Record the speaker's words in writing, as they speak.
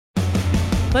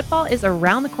Football is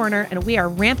around the corner, and we are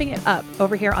ramping it up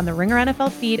over here on the Ringer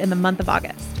NFL feed in the month of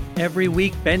August. Every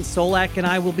week, Ben Solak and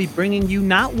I will be bringing you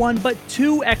not one, but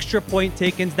 2 extra point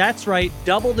takens. That's right,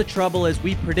 double the trouble as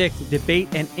we predict, debate,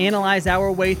 and analyze our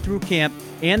way through camp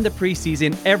and the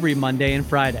preseason every Monday and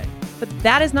Friday. But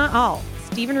that is not all.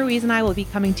 Stephen Ruiz and I will be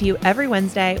coming to you every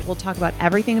Wednesday. We'll talk about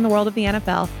everything in the world of the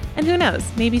NFL. And who knows,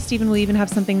 maybe Stephen will even have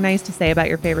something nice to say about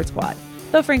your favorite squad.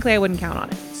 Though frankly, I wouldn't count on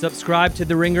it. Subscribe to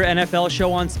the Ringer NFL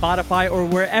show on Spotify or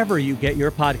wherever you get your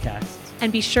podcasts.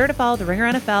 And be sure to follow the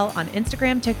Ringer NFL on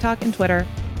Instagram, TikTok, and Twitter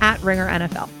at Ringer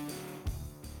NFL.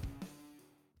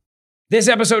 This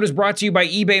episode is brought to you by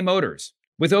eBay Motors.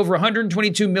 With over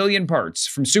 122 million parts,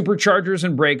 from superchargers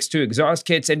and brakes to exhaust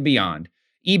kits and beyond,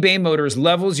 eBay Motors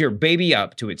levels your baby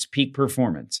up to its peak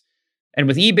performance. And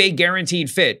with eBay Guaranteed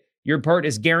Fit, your part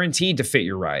is guaranteed to fit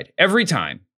your ride every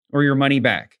time or your money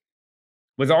back.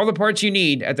 With all the parts you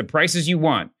need at the prices you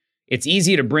want, it's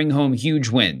easy to bring home huge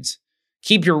wins.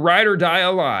 Keep your ride or die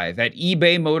alive at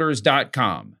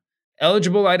ebaymotors.com.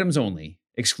 Eligible items only.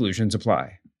 Exclusions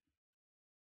apply.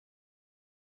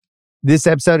 This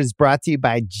episode is brought to you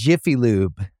by Jiffy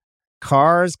Lube.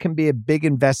 Cars can be a big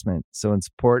investment, so it's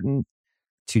important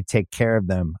to take care of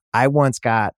them. I once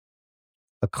got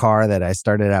a car that I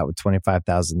started out with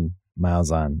 25,000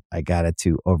 miles on. I got it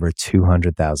to over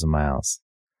 200,000 miles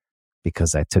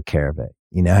because I took care of it.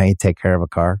 You know how you take care of a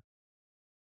car?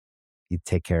 You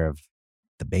take care of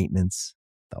the maintenance,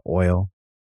 the oil,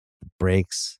 the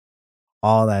brakes,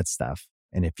 all that stuff.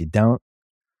 And if you don't,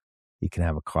 you can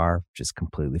have a car just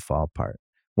completely fall apart.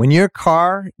 When your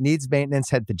car needs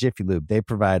maintenance, head to Jiffy Lube. They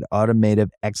provide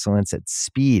automotive excellence at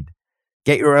speed.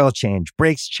 Get your oil change,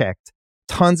 brakes checked,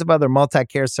 tons of other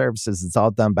multi-care services. It's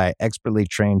all done by expertly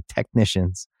trained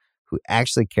technicians who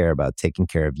actually care about taking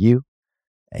care of you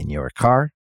and your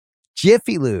car.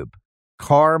 Jiffy Lube,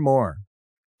 car more.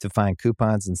 To find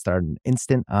coupons and start an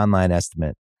instant online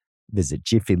estimate, visit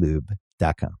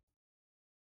jiffylube.com.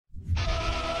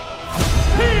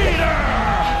 Peter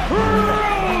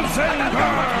Rosenberg!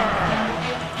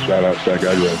 Shout out to that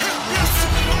guy,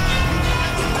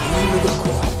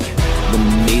 The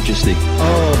majesty.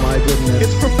 Oh my goodness.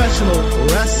 It's professional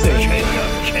wrestling.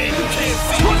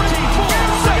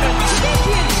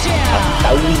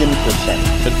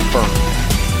 1,000% confirmed.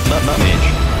 Not mage.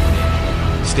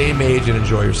 Stay mage and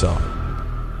enjoy yourself.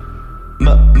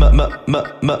 Mage. Male.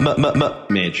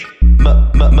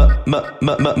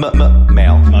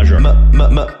 Measure. Mage.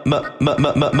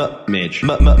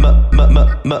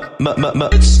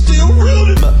 It's still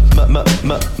rooted. Mage.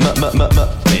 Male.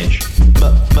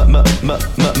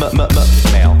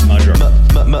 Measure. Mage.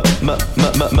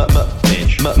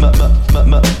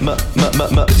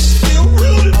 It's still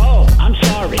rooted. Oh, I'm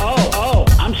sorry. Oh,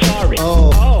 I'm sorry.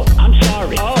 Oh, I'm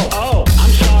sorry. Oh,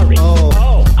 I'm sorry.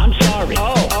 Oh, I'm sorry.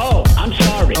 Oh, I'm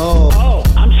sorry. Oh,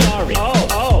 I'm sorry.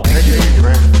 Oh.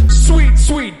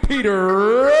 Sweet Peter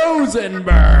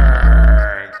Rosenberg.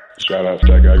 Shout out to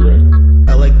that guy, Greg.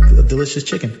 I like a delicious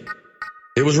chicken.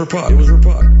 It was Rapod.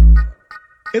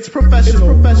 It's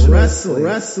professional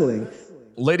wrestling.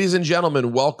 Ladies and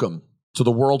gentlemen, welcome to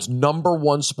the world's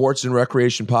 #1 sports and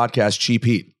recreation podcast, Cheap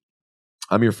Heat.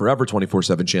 I'm your forever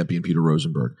 24/7 champion, Peter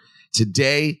Rosenberg.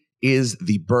 Today is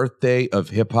the birthday of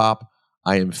hip hop.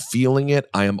 I am feeling it.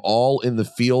 I am all in the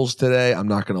feels today. I'm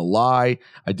not going to lie.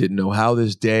 I didn't know how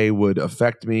this day would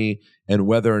affect me and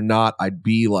whether or not I'd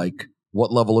be like,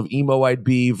 what level of emo I'd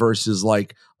be versus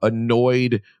like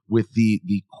annoyed with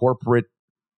the corporate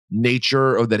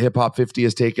nature of that Hip Hop 50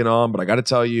 has taken on. But I got to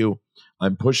tell you,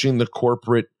 I'm pushing the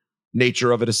corporate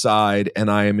nature of it aside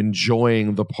and I am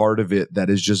enjoying the part of it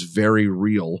that is just very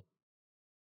real.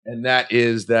 And that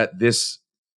is that this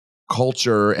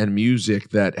culture and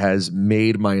music that has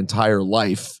made my entire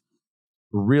life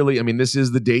really, I mean, this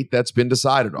is the date that's been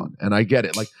decided on. And I get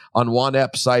it. Like on Juan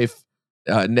Ep Syfe,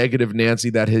 negative Nancy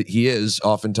that he is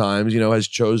oftentimes, has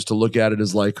chose to look at it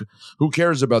as like, who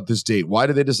cares about this date? Why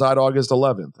did they decide August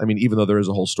 11th? I mean, even though there is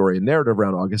a whole story and narrative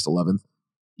around August 11th,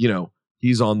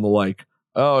 he's on the like,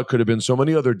 oh, it could have been so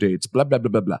many other dates, blah, blah, blah,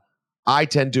 blah, blah. I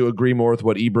tend to agree more with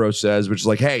what Ebro says, which is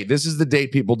like, hey, this is the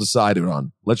date people decided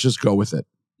on. Let's just go with it,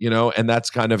 and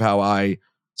that's kind of how I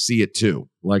see it too.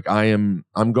 Like I'm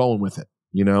going with it,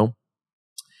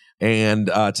 and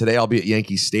today I'll be at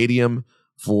Yankee Stadium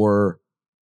for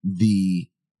the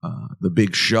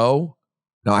big show.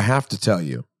 Now I have to tell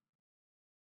you,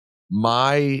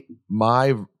 my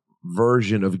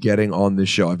version of getting on this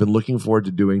show, I've been looking forward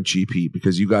to doing Cheap Heat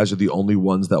because you guys are the only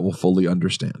ones that will fully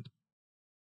understand.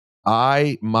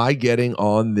 My getting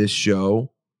on this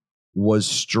show was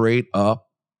straight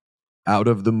up out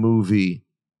of the movie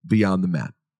Beyond the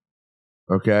Mat.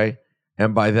 Okay?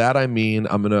 And by that I mean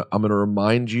I'm gonna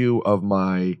remind you of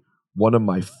one of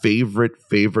my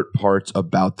favorite parts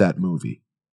about that movie.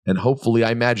 And hopefully,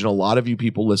 I imagine a lot of you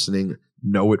people listening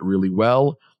know it really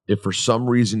well. If for some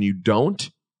reason you don't,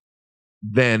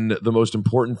 then the most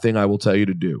important thing I will tell you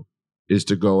to do is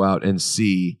to go out and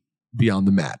see Beyond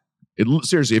the Mat.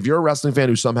 Seriously, if you're a wrestling fan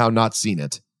who's somehow not seen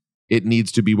it, it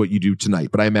needs to be what you do tonight.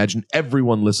 But I imagine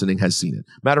everyone listening has seen it.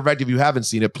 Matter of fact, if you haven't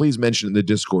seen it, please mention it in the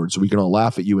Discord so we can all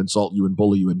laugh at you, insult you, and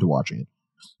bully you into watching it.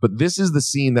 But this is the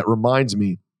scene that reminds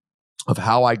me of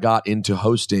how I got into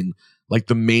hosting, like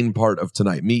the main part of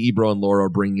tonight. Me, Ebro, and Laura are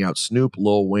bringing out Snoop,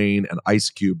 Lil Wayne, and Ice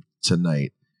Cube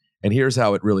tonight. And here's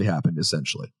how it really happened,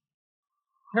 essentially.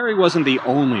 Terry wasn't the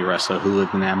only wrestler who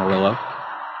lived in Amarillo.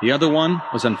 The other one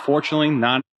was unfortunately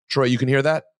not... Troy, you can hear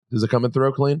that? Is it coming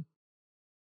through clean?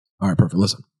 All right, perfect.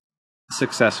 Listen.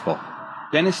 ...successful.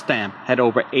 Dennis Stamp had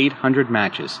over 800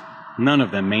 matches, none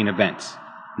of them main events.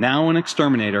 Now an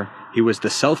exterminator, he was the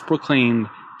self-proclaimed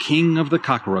king of the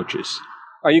cockroaches.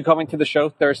 Are you coming to the show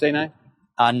Thursday night?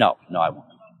 No, I won't.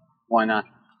 Why not?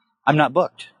 I'm not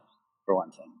booked, for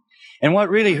one thing. And what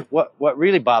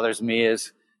really bothers me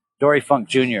is Dory Funk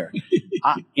Jr.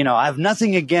 I have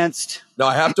nothing against... Now,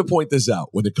 I have to point this out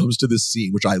when it comes to this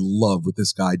scene, which I love with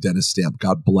this guy, Dennis Stamp.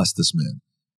 God bless this man.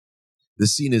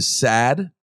 This scene is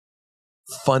sad,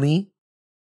 funny,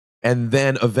 and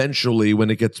then eventually,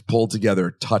 when it gets pulled together,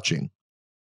 touching.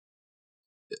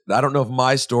 I don't know if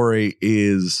my story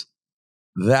is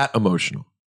that emotional,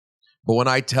 but when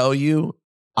I tell you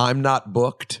I'm not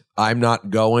booked, I'm not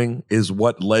going, is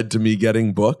what led to me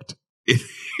getting booked.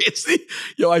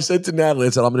 I said to Natalie, I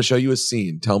said, I'm going to show you a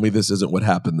scene. Tell me this isn't what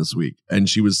happened this week. And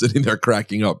she was sitting there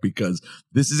cracking up because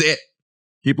this is it.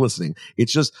 Keep listening.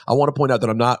 It's just, I want to point out that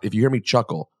I'm not, if you hear me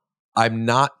chuckle, I'm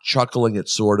not chuckling at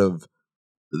sort of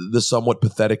the somewhat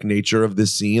pathetic nature of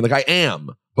this scene. Like I am,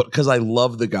 but because I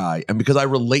love the guy and because I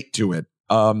relate to it,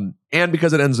 and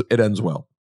because it ends well.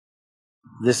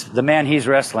 The man he's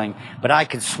wrestling, but I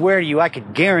could swear to you, I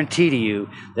could guarantee to you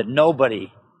that no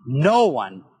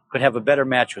one could have a better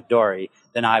match with Dory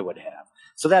than I would have.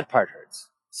 So that part hurts.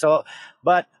 So,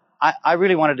 but I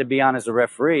really wanted to be on as a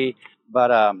referee,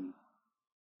 but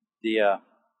the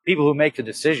people who make the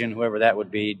decision, whoever that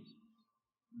would be,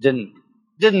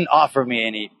 didn't offer me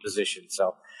any position.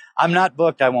 So I'm not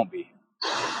booked. I won't be.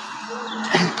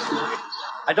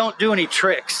 I don't do any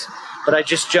tricks, but I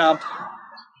just jump.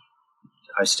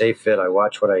 I stay fit. I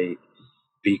watch what I eat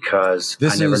because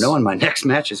I never know when my next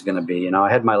match is going to be.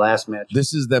 I had my last match.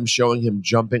 This is them showing him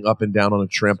jumping up and down on a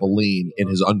trampoline in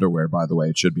his underwear, by the way.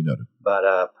 It should be noted. But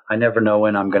I never know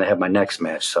when I'm going to have my next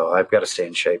match, so I've got to stay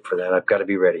in shape for that. I've got to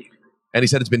be ready. And he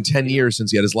said it's been 10 years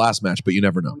since he had his last match, but you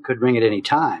never know. Could ring at any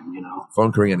time,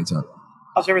 Phone could ring anytime.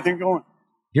 How's everything going?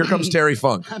 Here comes Terry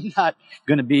Funk. I'm not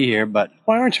going to be here, but...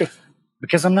 Why aren't you?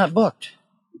 Because I'm not booked.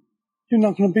 You're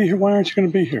not going to be here? Why aren't you going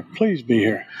to be here? Please be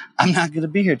here. I'm not going to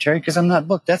be here, Terry, because I'm not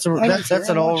booked. That's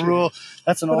an old rule.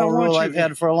 That's an old rule I've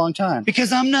had for a long time.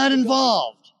 Because I'm not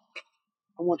involved.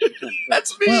 I want you to come.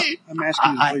 That's me. Well, I'm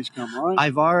asking you to please come, all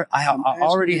right? I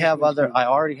already have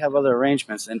other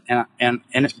arrangements, and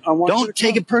don't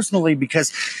take it personally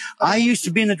because I used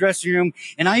to be in the dressing room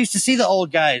and I used to see the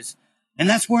old guys, and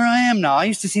that's where I am now. I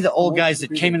used to see the old guys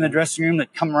that came in the dressing room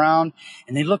that come around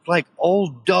and they looked like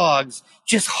old dogs,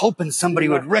 just hoping somebody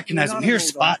would recognize them. Here,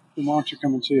 Spot. Then why don't you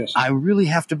come and see us? I really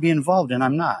have to be involved, and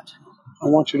I'm not. I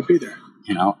want you to be there.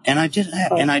 And I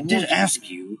did ask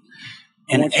you.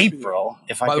 In April,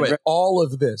 if I By the way, all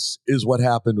of this is what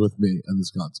happened with me in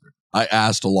this concert. I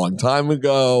asked a long time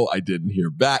ago. I didn't hear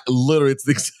back. Literally, it's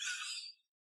the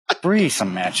free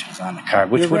some matches on the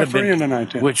card, which would have been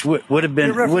tonight, which would have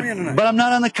been. But I'm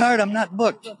not on the card. I'm not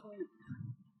booked. You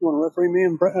want to referee me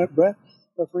and Brett?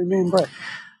 Referee me and Brett.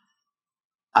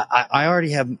 I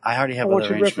already have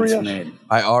other arrangements made.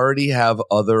 I already have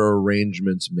other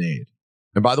arrangements made.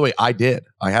 And by the way, I did.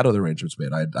 I had other arrangements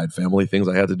made. I had family things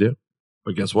I had to do.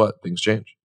 But guess what? Things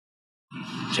change.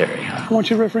 Terry, I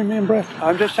want you to referee me and Brett.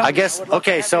 I'm just telling I guess. you,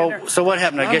 Okay. So what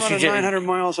happened? I guess you just 900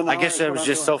 miles an hour. I guess it was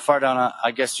just so far down.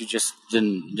 I guess you just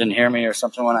didn't hear me or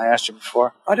something when I asked you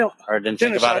before. I don't. Or didn't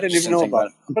Dennis, think about it. I didn't even know about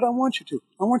it. But I want you to.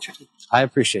 I want you to. I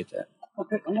appreciate that.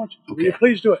 Okay. I want you to. Will you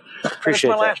please do it?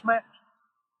 Appreciate that. It's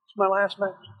my last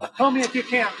match. Tell me if you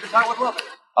can, because I would love it.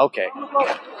 Okay. I would love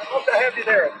it. I'd love to have you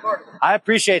there. I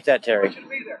appreciate that, Terry. I want you to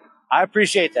be there. I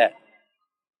appreciate that.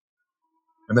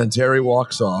 And then Terry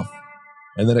walks off,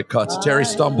 and then it cuts. Terry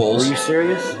stumbles. Are you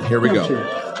serious? Here we go.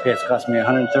 Okay, it's cost me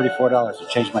 $134 to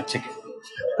change my ticket.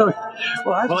 Will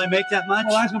I make that much?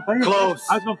 Well, I was going to pay you. Close.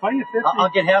 I was going to pay you $50. I'll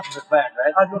get half of it back,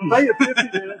 right? I was going to pay you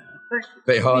 $50, man.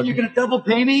 They hug. You're going to double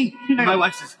pay me? My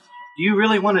wife says, do you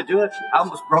really want to do it? I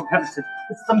almost broke down and said,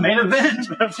 it's the main event.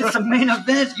 It's the main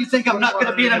event. You think I'm not going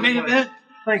to be in a main event?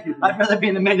 Thank you. I'd rather be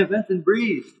in the main event than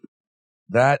breathe.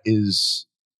 That is...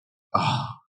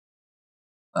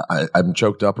 I'm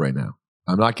choked up right now.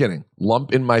 I'm not kidding.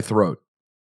 Lump in my throat.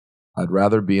 I'd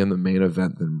rather be in the main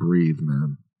event than breathe,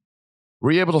 man.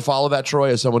 Were you able to follow that, Troy,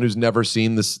 as someone who's never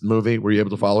seen this movie? Were you able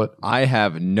to follow it? I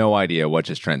have no idea what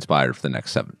just transpired for the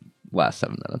last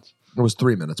 7 minutes. It was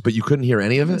 3 minutes, but you couldn't hear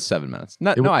any of it? 7 minutes.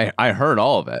 I heard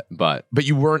all of it, but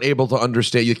you weren't able to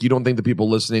understand. You don't think the people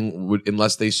listening would,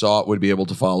 unless they saw it, would be able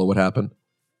to follow what happened?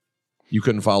 You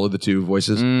couldn't follow the two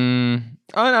voices?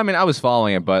 I mean, I was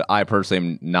following it, but I personally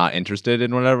am not interested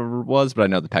in whatever it was. But I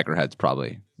know the Peckerheads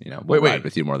probably, will ride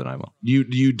with you more than I will.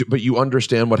 But you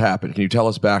understand what happened. Can you tell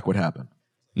us back what happened?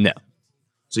 No.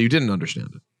 So you didn't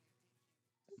understand it?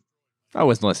 I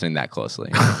wasn't listening that closely.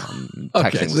 I'm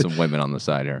texting with some women on the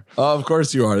side here. Of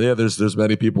course you are. Yeah, there's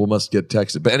many people who must get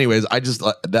texted. But anyways, I just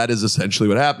that is essentially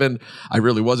what happened. I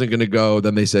really wasn't going to go.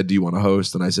 Then they said, do you want to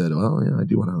host? And I said, well, yeah, I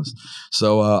do want to host.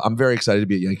 So I'm very excited to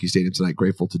be at Yankee Stadium tonight.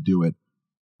 Grateful to do it.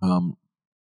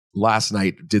 Last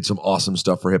night did some awesome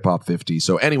stuff for Hip Hop 50.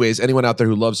 So anyways, anyone out there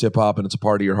who loves hip hop and it's a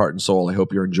part of your heart and soul, I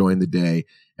hope you're enjoying the day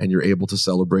and you're able to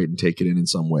celebrate and take it in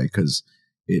some way, because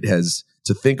it has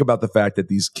to think about the fact that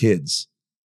these kids,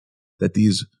 that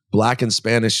these Black and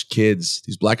Spanish kids,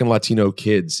 these Black and Latino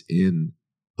kids in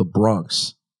the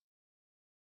Bronx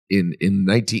in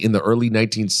the early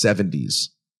 1970s,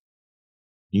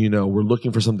 were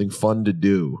looking for something fun to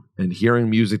do, and hearing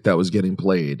music that was getting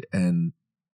played and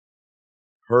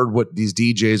heard what these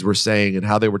DJs were saying and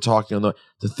how they were talking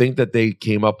to think that they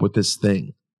came up with this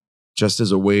thing just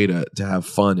as a way to have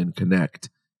fun and connect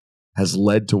has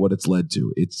led to what it's led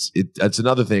to. It's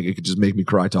another thing. It could just make me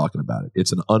cry talking about it.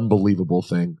 It's an unbelievable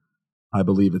thing. I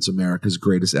believe it's America's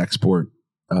greatest export,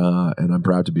 and I'm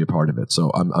proud to be a part of it.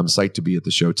 So I'm psyched to be at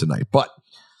the show tonight. But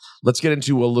let's get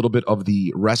into a little bit of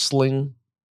the wrestling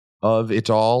of it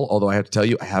all. Although I have to tell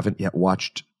you, I haven't yet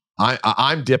watched.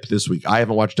 I'm dipped this week. I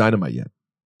haven't watched Dynamite yet,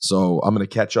 so I'm going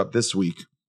to catch up this week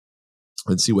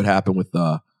and see what happened with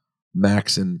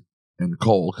Max and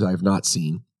Cole, because I have not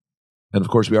seen. And of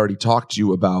course, we already talked to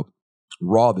you about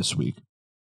Raw this week.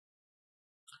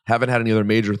 Haven't had any other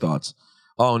major thoughts.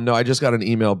 Oh no, I just got an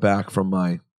email back from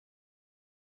my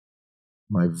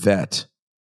vet.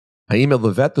 I emailed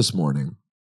the vet this morning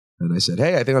and I said,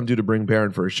 hey, I think I'm due to bring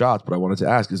Barron for his shots, but I wanted to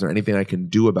ask, is there anything I can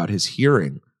do about his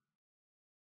hearing?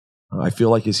 I feel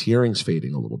like his hearing's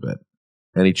fading a little bit.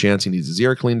 Any chance he needs his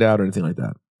ear cleaned out or anything like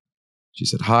that? She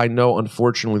said, hi, no,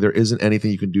 unfortunately, there isn't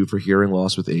anything you can do for hearing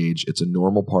loss with age. It's a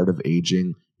normal part of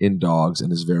aging in dogs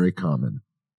and is very common.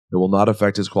 It will not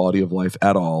affect his quality of life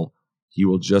at all. He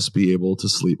will just be able to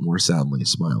sleep more soundly.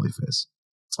 Smiley face.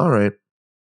 All right.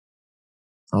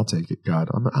 I'll take it. God,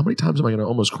 how many times am I going to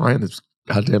almost cry in this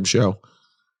goddamn show?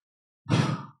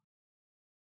 I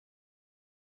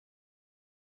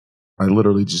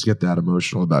literally just get that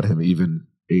emotional about him even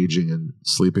aging and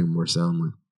sleeping more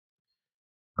soundly.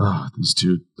 These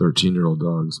two 13-year-old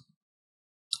dogs.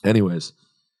 Anyways,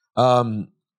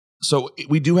 so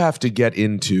we do have to get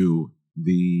into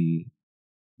the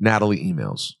Natalie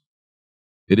emails.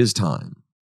 It is time.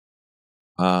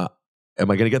 Am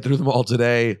I going to get through them all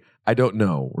today? I don't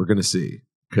know. We're going to see.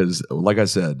 Because, like I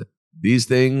said, these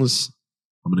things,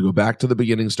 I'm going to go back to the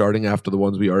beginning, starting after the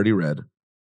ones we already read.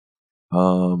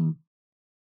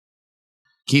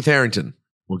 Keith Harrington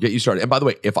will get you started. And by the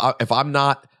way, if I'm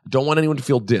not, don't want anyone to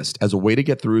feel dissed. As a way to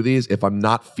get through these, if I'm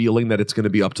not feeling that it's going to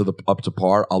be up to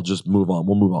par, I'll just move on.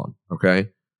 We'll move on. Okay.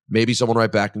 Maybe someone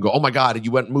write back and go, oh my God,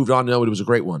 you went and moved on. No, it was a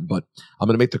great one. But I'm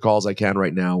going to make the calls I can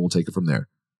right now. We'll take it from there.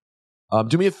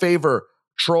 Do me a favor,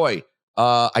 Troy.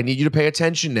 I need you to pay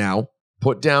attention now.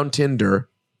 Put down Tinder.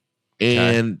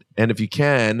 And if you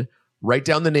can, write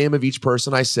down the name of each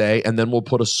person I say, and then we'll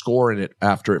put a score in it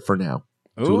after it for now.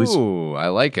 Ooh, I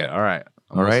like it. All right.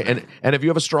 All right. And if you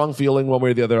have a strong feeling one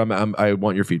way or the other, I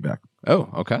want your feedback. Oh,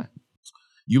 okay.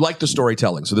 You like the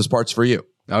storytelling, so this part's for you.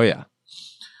 Oh, yeah.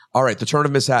 All right. The Turn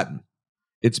of Miss Hatton.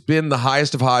 It's been the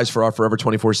highest of highs for our Forever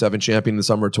 24/7 champion in the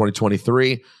summer of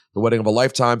 2023. The wedding of a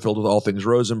lifetime filled with all things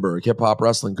Rosenberg, hip-hop,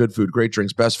 wrestling, good food, great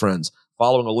drinks, best friends.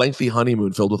 Following a lengthy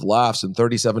honeymoon filled with laughs and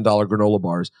 $37 granola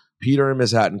bars, Peter and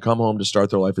Miss Hatton come home to start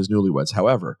their life as newlyweds.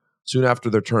 However, soon after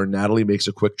their turn, Natalie makes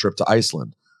a quick trip to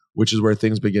Iceland, which is where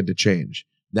things begin to change.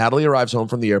 Natalie arrives home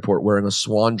from the airport wearing a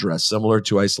swan dress similar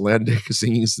to Icelandic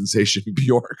singing sensation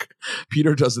Bjork.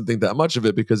 Peter doesn't think that much of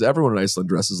it because everyone in Iceland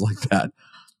dresses like that.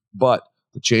 But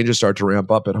the changes start to ramp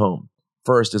up at home.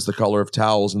 First, it's the color of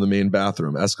towels in the main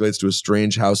bathroom, escalates to a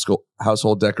strange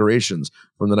household decorations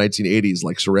from the 1980s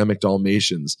like ceramic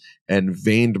Dalmatians and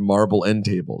veined marble end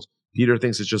tables. Peter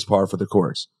thinks it's just par for the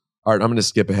course. All right, I'm going to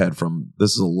skip ahead from,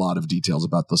 this is a lot of details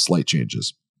about the slight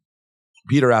changes.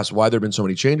 Peter asks why there have been so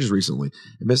many changes recently,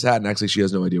 and Miss Hatton acts like she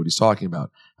has no idea what he's talking about.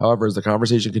 However, as the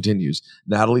conversation continues,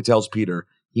 Natalie tells Peter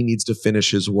he needs to finish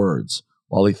his words.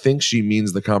 While he thinks she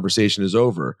means the conversation is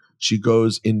over, she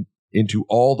goes into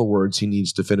all the words he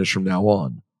needs to finish from now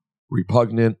on.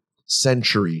 Repugnant,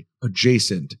 century,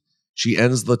 adjacent. She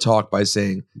ends the talk by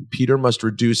saying Peter must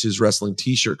reduce his wrestling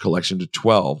t-shirt collection to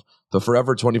 12. The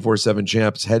forever 24/7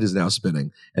 champ's head is now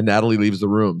spinning, and Natalie leaves the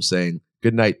room saying,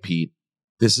 "Good night, Pete."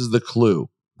 This is the clue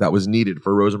that was needed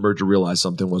for Rosenberg to realize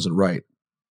something wasn't right.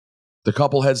 The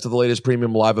couple heads to the latest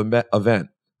premium live event.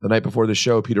 The night before the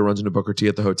show, Peter runs into Booker T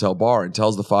at the hotel bar and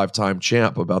tells the 5-time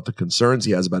champ about the concerns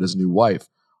he has about his new wife.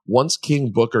 Once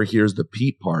King Booker hears the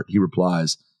Pete part, he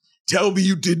replies, "Tell me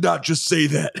you did not just say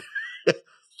that."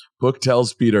 Book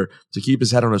tells Peter to keep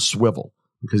his head on a swivel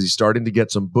because he's starting to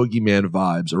get some boogeyman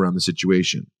vibes around the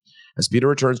situation. As Peter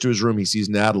returns to his room, he sees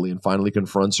Natalie and finally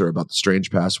confronts her about the strange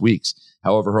past weeks.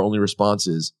 However, her only response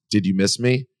is, "Did you miss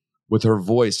me?" with her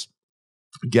voice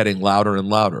getting louder and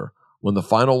louder. When the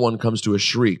final one comes to a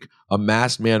shriek, a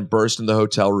masked man bursts in the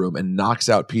hotel room and knocks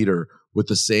out Peter with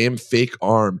the same fake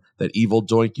arm that Evil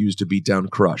Doink used to beat down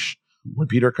Crush. When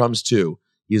Peter comes to,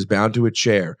 he is bound to a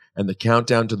chair, and the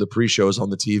countdown to the pre-show is on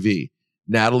the TV.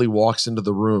 Natalie walks into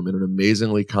the room in an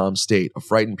amazingly calm state. A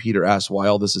frightened Peter asks why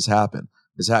all this has happened.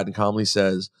 Miss Hatton calmly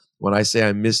says, "When I say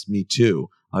I missed me too,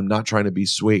 I'm not trying to be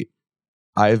sweet.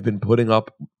 I have been putting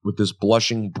up with this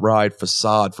blushing bride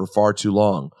facade for far too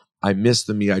long. I miss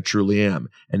the me I truly am,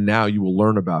 and now you will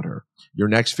learn about her. Your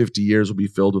next 50 years will be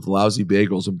filled with lousy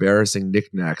bagels, embarrassing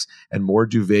knickknacks, and more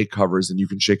duvet covers than you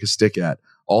can shake a stick at.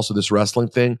 Also, this wrestling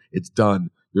thing, it's done.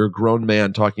 You're a grown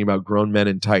man talking about grown men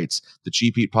in tights. The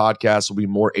Cheap Heat podcast will be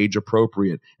more age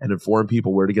appropriate and inform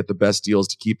people where to get the best deals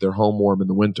to keep their home warm in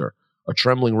the winter." A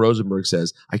trembling Rosenberg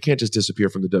says, "I can't just disappear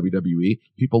from the WWE.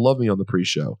 People love me on the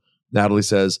pre-show." Natalie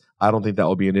says, "I don't think that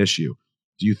will be an issue.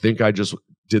 Do you think I just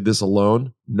did this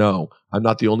alone? No, I'm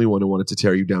not the only one who wanted to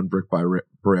tear you down brick by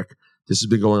brick. This has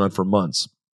been going on for months.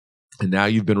 And now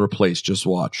you've been replaced. Just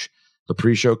watch." The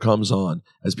pre-show comes on.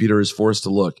 As Peter is forced to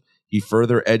look, he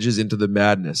further edges into the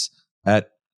madness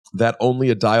at that only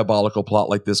a diabolical plot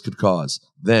like this could cause.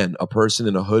 Then, a person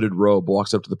in a hooded robe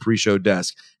walks up to the pre-show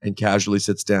desk and casually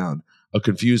sits down. A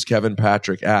confused Kevin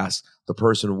Patrick asks the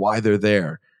person why they're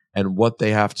there and what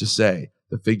they have to say.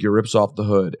 The figure rips off the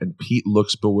hood, and Pete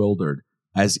looks bewildered.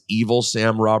 As evil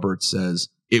Sam Roberts says,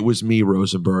 "It was me,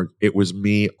 Rosenberg. It was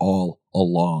me all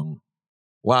along."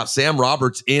 Wow, Sam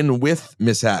Roberts in with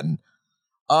Miss Hatton.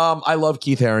 I love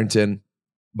Keith Harrington,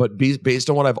 but based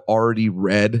on what I've already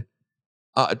read,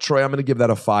 Troy, I'm going to give that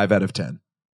a 5 out of 10.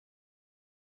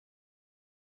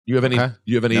 You have any? Okay.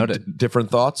 You have any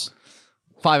different thoughts?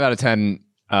 5 out of 10.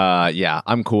 Yeah,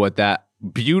 I'm cool with that.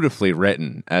 Beautifully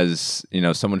written, as you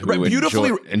know, someone who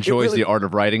enjoys the art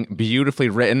of writing. Beautifully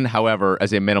written, however,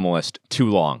 as a minimalist, too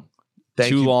long.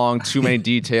 Too long, too many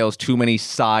details, too many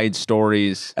side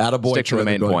stories. Attaboy, stick to the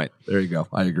main point. There you go.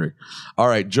 I agree. All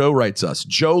right, Joe writes us.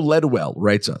 Joe Ledwell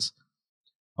writes us.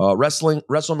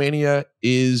 WrestleMania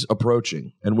is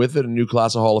approaching, and with it, a new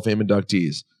class of Hall of Fame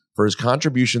inductees. For his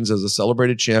contributions as a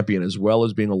celebrated champion, as well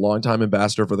as being a longtime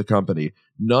ambassador for the company,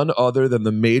 none other than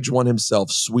the Mage One himself,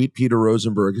 Sweet Peter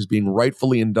Rosenberg, is being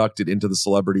rightfully inducted into the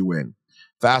celebrity wing.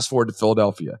 Fast forward to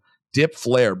Philadelphia. Dip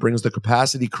Flair brings the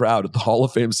capacity crowd at the Hall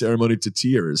of Fame ceremony to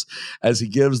tears as he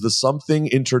gives the something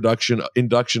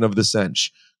induction of the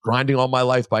cinch. Grinding All My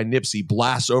Life by Nipsey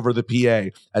blasts over the PA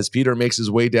as Peter makes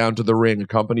his way down to the ring,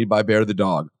 accompanied by Bear the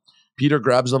Dog. Peter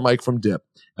grabs the mic from Dip,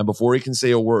 and before he can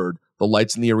say a word, the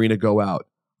lights in the arena go out,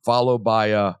 followed by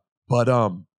a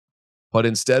But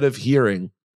instead of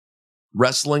hearing,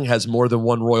 "Wrestling has more than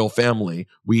one royal family,"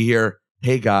 we hear,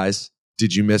 "Hey guys,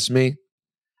 did you miss me?"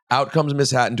 Out comes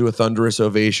Miss Hatton to a thunderous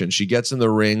ovation. She gets in the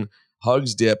ring,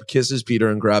 hugs Dip, kisses Peter,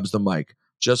 and grabs the mic.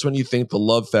 Just when you think the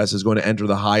love fest is going to enter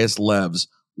the highest levels,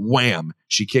 wham,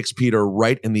 she kicks Peter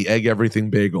right in the egg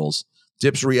everything bagels.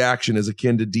 Dip's reaction is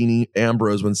akin to Dean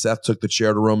Ambrose when Seth took the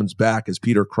chair to Roman's back as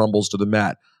Peter crumbles to the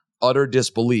mat. Utter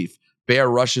disbelief. Bear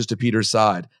rushes to Peter's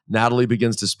side. Natalie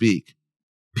begins to speak.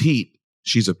 "Pete,"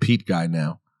 she's a Pete guy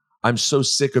now, "I'm so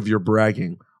sick of your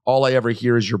bragging. All I ever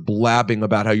hear is your blabbing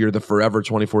about how you're the forever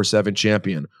 24/7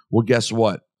 champion. Well, guess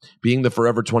what? Being the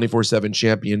forever 24/7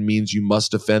 champion means you must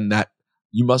defend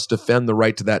the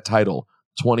right to that title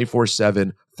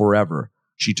 24/7 forever."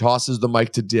 She tosses the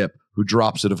mic to Dip, who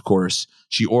drops it, of course.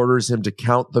 She orders him to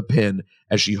count the pin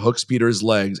as she hooks Peter's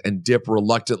legs, and Dip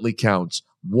reluctantly counts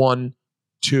 1,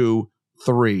 2,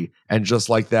 3. And just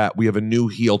like that, we have a new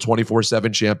heel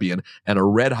 24/7 champion and a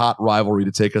red-hot rivalry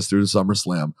to take us through to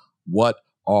SummerSlam. What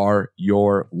are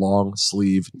your long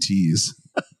sleeve tees?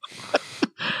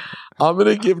 I'm going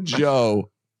to give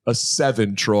Joe a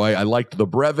 7, Troy. I liked the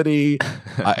brevity.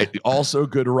 Also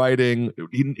good writing.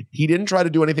 He didn't try to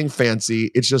do anything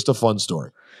fancy. It's just a fun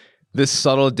story. This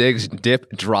subtle digs, Dip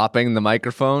dropping the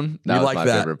microphone. That was my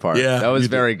favorite part. Yeah, that was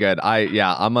very good.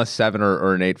 I'm a 7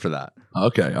 or an 8 for that.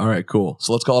 Okay. All right, cool.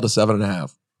 So let's call it a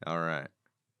 7.5. All right.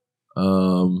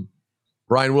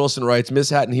 Brian Wilson writes, Miss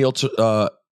Hatton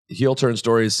heel turn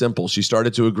story is simple. She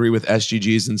started to agree with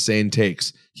SGG's insane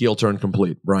takes. Heel turn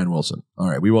complete. Brian Wilson. All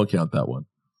right, we won't count that one.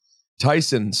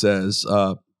 Tyson says,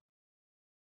 all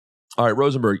right,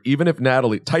 Rosenberg, even if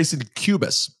Natalie, Tyson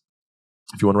Cubis,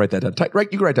 if you want to write that down,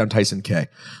 you can write down Tyson K.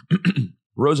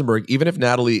 Rosenberg, even if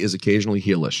Natalie is occasionally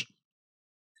heelish,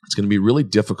 it's going to be really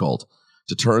difficult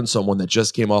to turn someone that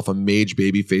just came off a mage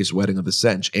babyface wedding of the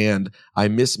cinch, and I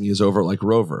Miss Me is over like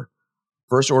Rover.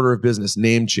 First order of business,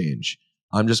 name change.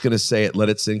 I'm just going to say it, let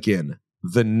it sink in.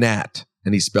 The Nat,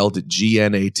 and he spelled it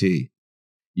G-N-A-T.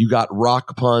 You got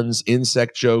rock puns,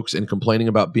 insect jokes, and complaining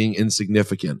about being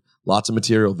insignificant. Lots of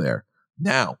material there.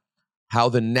 Now, how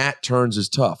the Nat turns is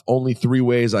tough. Only 3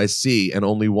 ways I see, and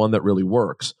only one that really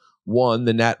works. 1,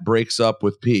 the Nat breaks up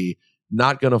with P.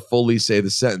 Not going to fully say the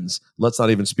sentence. Let's not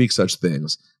even speak such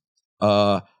things.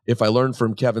 If I learned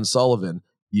from Kevin Sullivan,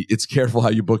 it's careful how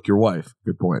you book your wife.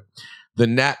 Good point. The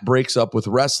Nat breaks up with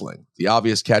wrestling. The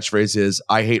obvious catchphrase is,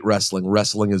 I hate wrestling.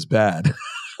 Wrestling is bad.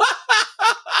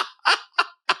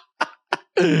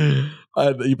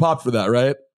 You popped for that,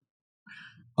 right?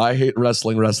 I hate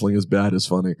wrestling. Wrestling is bad is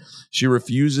funny. She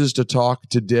refuses to talk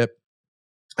to Dip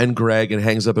and Greg and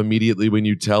hangs up immediately when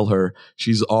you tell her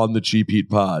she's on the Cheap Heat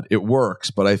pod. It works,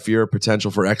 but I fear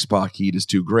potential for X-Pac heat is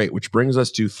too great, which brings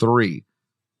us to 3.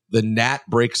 The Nat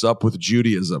breaks up with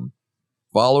Judaism.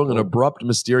 Following an abrupt,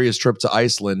 mysterious trip to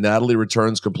Iceland, Natalie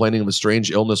returns complaining of a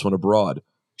strange illness when abroad.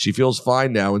 She feels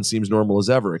fine now and seems normal as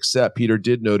ever, except Peter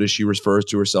did notice she refers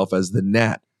to herself as the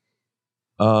Nat.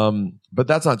 But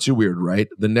that's not too weird, right?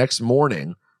 The next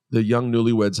morning, the young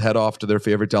newlyweds head off to their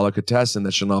favorite delicatessen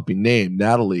that shall not be named.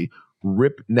 Natalie,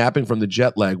 napping from the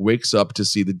jet lag, wakes up to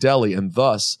see the deli, and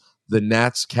thus the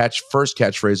Nat's first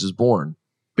catchphrase is born.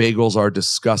 Bagels are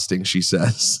disgusting, she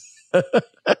says.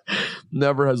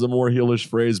 Never has a more heelish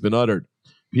phrase been uttered.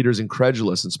 Peter's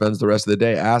incredulous and spends the rest of the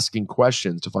day asking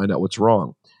questions to find out what's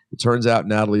wrong. It turns out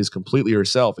Natalie is completely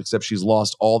herself, except she's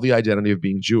lost all the identity of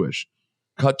being Jewish.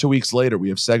 Cut to weeks later, we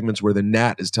have segments where the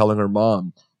Nat is telling her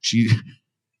mom she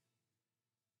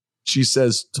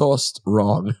says toast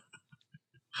wrong.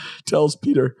 Tells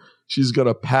Peter she's going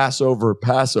to pass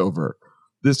over.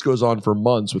 This goes on for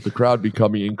months, with the crowd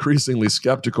becoming increasingly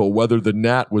skeptical whether the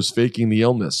Nat was faking the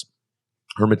illness.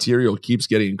 Her material keeps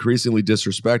getting increasingly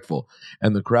disrespectful,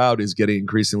 and the crowd is getting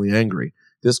increasingly angry.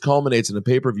 This culminates in a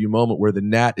pay-per-view moment where the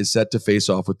Nat is set to face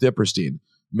off with Dipperstein.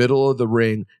 Middle of the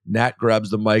ring, Nat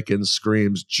grabs the mic and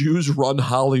screams, Jews run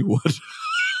Hollywood.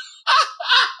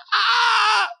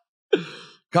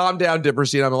 Calm down,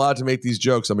 Dipperstein. I'm allowed to make these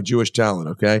jokes. I'm a Jewish talent,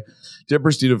 okay?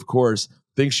 Dipperstein, of course,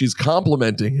 thinks she's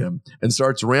complimenting him and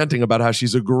starts ranting about how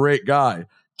she's a great guy.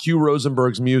 Cue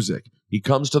Rosenberg's music. He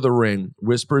comes to the ring,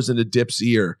 whispers into Dip's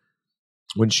ear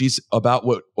when she's about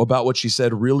what she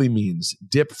said really means.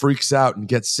 Dip freaks out and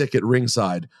gets sick at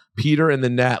ringside. Peter and the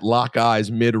Nat lock eyes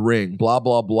mid-ring. Blah,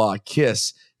 blah, blah.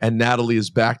 Kiss, and Natalie is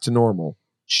back to normal.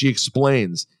 She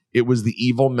explains it was the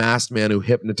evil masked man who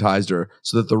hypnotized her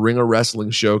so that the Ring of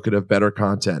Wrestling show could have better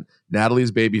content.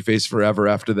 Natalie's babyface forever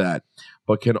after that,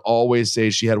 but can always say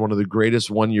she had one of the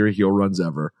greatest one-year heel runs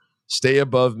ever. Stay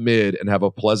above mid and have a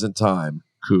pleasant time,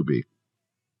 Kubi.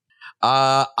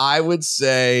 I would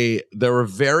say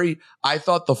I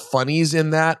thought the funnies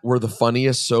in that were the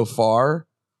funniest so far,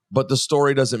 but the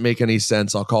story doesn't make any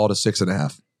sense. I'll call it a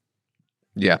 6.5.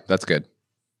 Yeah, that's good.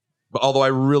 But although I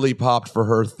really popped for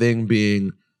her thing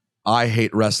being, I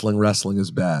hate wrestling. Wrestling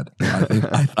is bad.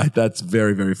 I think that's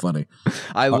very, very funny.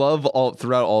 I love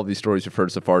throughout all of these stories you've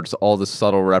heard so far, just all the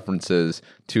subtle references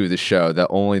to the show that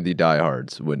only the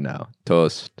diehards would know.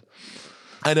 Toast.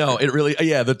 I know it really.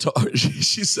 Yeah,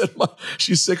 she said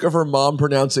she's sick of her mom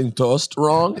pronouncing toast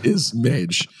wrong. Is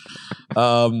Mage.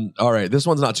 All right, this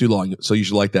one's not too long, so you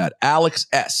should like that. Alex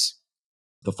S.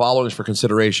 The following is for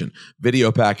consideration.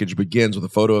 Video package begins with a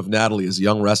photo of Natalie as a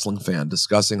young wrestling fan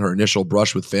discussing her initial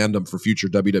brush with fandom for future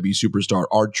WWE superstar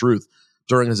R-Truth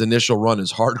during his initial run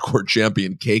as hardcore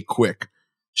champion K-Quick.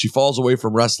 She falls away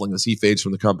from wrestling as he fades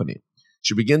from the company.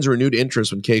 She begins a renewed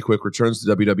interest when K-Quick returns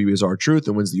to WWE as R-Truth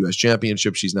and wins the U.S.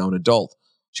 Championship. She's now an adult.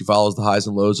 She follows the highs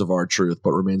and lows of R-Truth,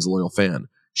 but remains a loyal fan.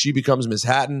 She becomes Miss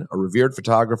Hatton, a revered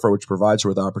photographer, which provides her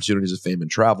with opportunities of fame and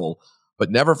travel,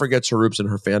 but never forgets her roots and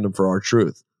her fandom for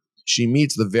R-Truth. She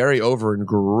meets the very over and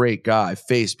great guy,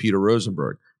 face Peter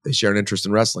Rosenberg. They share an interest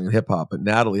in wrestling and hip-hop, but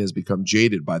Natalie has become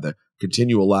jaded by the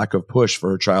continual lack of push for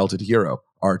her childhood hero,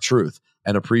 R-Truth,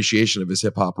 and appreciation of his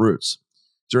hip-hop roots.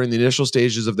 During the initial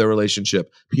stages of their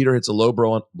relationship, Peter hits a low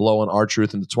blow on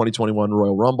R-Truth in the 2021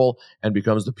 Royal Rumble and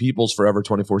becomes the People's Forever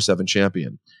 24/7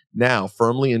 champion. Now,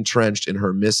 firmly entrenched in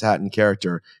her Miss Hatton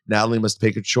character, Natalie must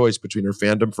make a choice between her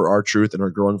fandom for R-Truth and her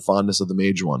growing fondness of the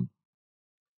Mage One.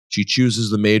 She chooses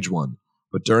the Mage One,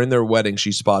 but during their wedding,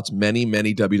 she spots many,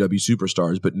 many WWE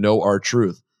superstars, but no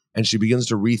R-Truth, and she begins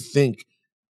to rethink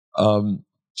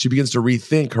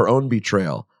her own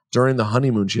betrayal. During the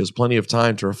honeymoon, she has plenty of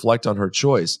time to reflect on her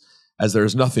choice, as there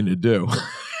is nothing to do,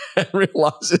 and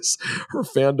realizes her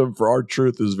fandom for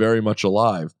R-Truth is very much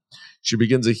alive. She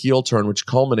begins a heel turn, which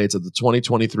culminates at the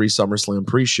 2023 SummerSlam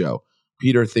pre-show.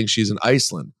 Peter thinks she's in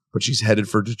Iceland, but she's headed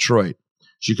for Detroit.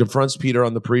 She confronts Peter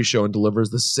on the pre-show and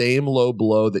delivers the same low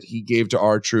blow that he gave to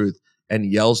R-Truth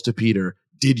and yells to Peter,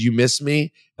 "Did you miss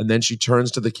me?" And then she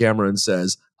turns to the camera and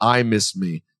says, "I missed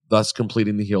me," thus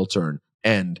completing the heel turn.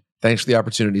 End. Thanks for the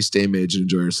opportunity. Stay mage and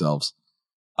enjoy yourselves.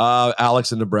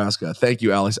 Alex in Nebraska. Thank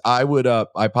you, Alex. I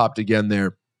popped again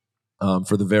there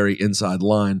for the very inside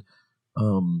line.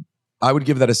 I would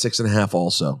give that a 6.5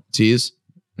 also. Tease?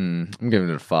 I'm giving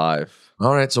it a 5.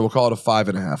 All right, so we'll call it a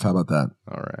 5.5. How about that?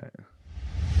 All right.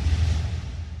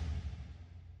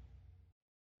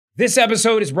 This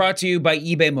episode is brought to you by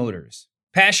eBay Motors.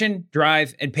 Passion,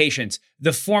 drive, and patience.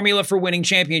 The formula for winning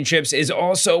championships is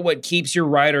also what keeps your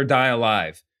ride or die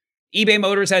alive. eBay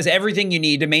Motors has everything you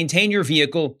need to maintain your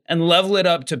vehicle and level it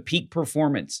up to peak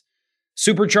performance.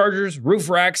 Superchargers, roof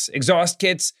racks, exhaust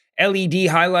kits, LED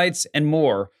highlights, and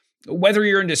more. Whether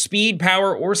you're into speed,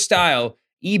 power, or style,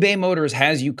 eBay Motors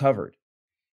has you covered.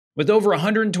 With over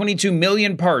 122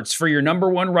 million parts for your number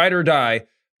one ride or die,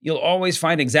 you'll always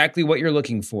find exactly what you're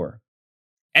looking for.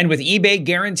 And with eBay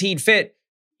Guaranteed Fit,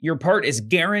 your part is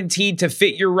guaranteed to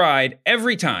fit your ride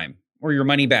every time or your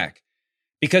money back.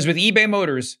 Because with eBay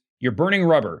Motors, you're burning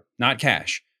rubber, not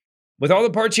cash. With all the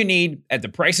parts you need at the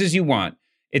prices you want,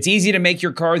 it's easy to make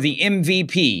your car the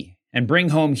MVP and bring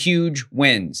home huge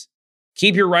wins.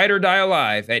 Keep your ride or die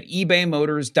alive at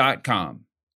ebaymotors.com.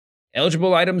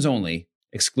 Eligible items only.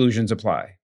 Exclusions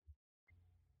apply.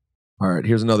 All right,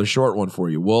 here's another short one for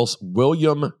you.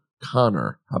 William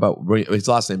Connor. How about his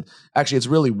last name? Actually, it's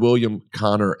really William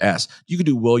Connor S. You could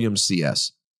do William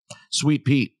CS. Sweet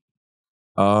Pete.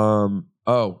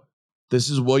 This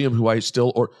is William, who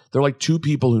they're like two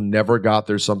people who never got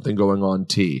their something going on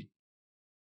tea.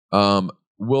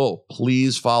 Will,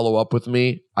 please follow up with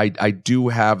me. I do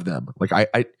have them. Like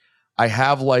I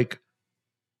have like,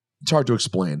 it's hard to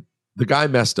explain. The guy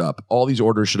messed up. All these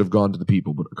orders should have gone to the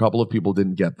people, but a couple of people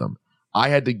didn't get them. I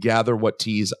had to gather what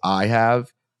teas I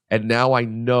have, and now I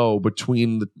know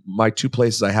between my two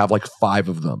places I have like 5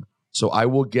 of them. So I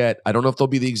will get, I don't know if they'll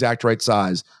be the exact right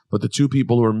size, but the 2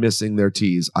 people who are missing their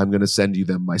teas, I'm going to send you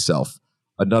them myself.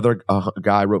 Another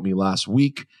guy wrote me last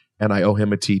week, and I owe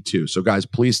him a tea too. So guys,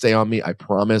 please stay on me. I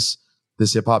promise.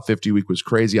 This Hip Hop 50 week was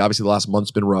crazy. Obviously, the last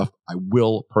month's been rough. I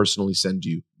will personally send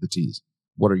you the teas.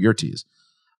 What are your teas?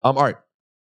 All right.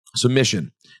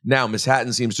 Submission. Now, Miss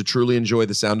Hatton seems to truly enjoy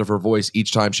the sound of her voice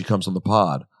each time she comes on the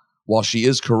pod. While she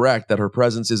is correct that her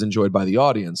presence is enjoyed by the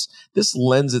audience, this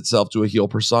lends itself to a heel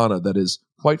persona that is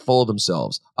quite full of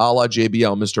themselves, a la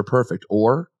JBL, Mr. Perfect,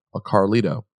 or a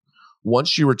Carlito. Once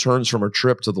she returns from her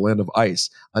trip to the land of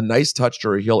ice, a nice touch to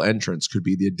her heel entrance could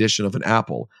be the addition of an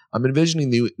apple. I'm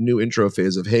envisioning the new intro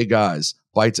phase of, "Hey guys,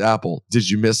 bites apple, did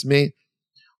you miss me?"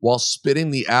 While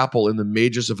spitting the apple in the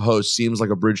majors of hosts seems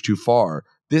like a bridge too far,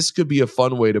 this could be a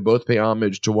fun way to both pay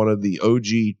homage to one of the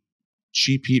OG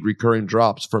Cheap Heat recurring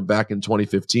drops from back in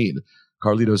 2015,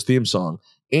 Carlito's theme song,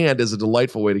 and is a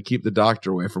delightful way to keep the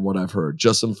doctor away from what I've heard.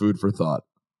 Just some food for thought.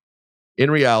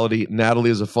 In reality, Natalie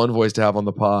is a fun voice to have on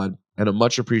the pod and a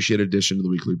much appreciated addition to the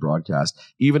weekly broadcast,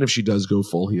 even if she does go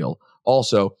full heel.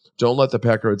 Also, don't let the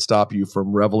peckerhead stop you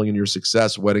from reveling in your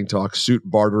success, wedding talk, suit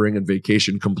bartering, and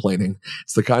vacation complaining.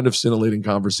 It's the kind of scintillating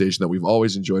conversation that we've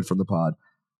always enjoyed from the pod.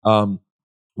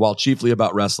 While chiefly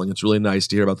about wrestling, it's really nice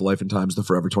to hear about the life and times of the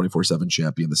Forever 24/7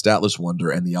 champion, the Statless Wonder,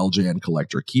 and the LJN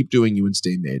Collector. Keep doing you and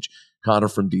stay mage. Connor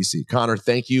from DC. Connor,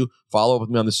 thank you. Follow up with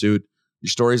me on the suit. Your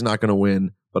story's not going to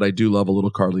win, but I do love a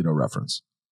little Carlito reference.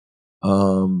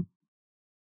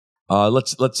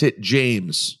 Let's hit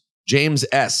James. James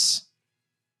S.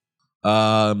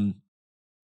 All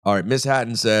right. Miss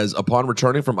Hatton says, upon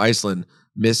returning from Iceland,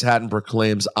 Miss Hatton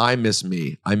proclaims, I miss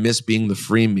me. I miss being the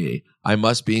free me. I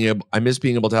miss being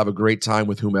able to have a great time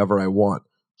with whomever I want.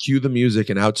 Cue the music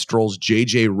and out strolls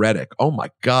JJ Redick. Oh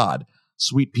my God.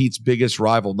 Sweet Pete's biggest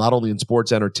rival, not only in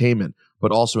sports entertainment,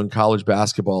 but also in College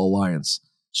Basketball Alliance.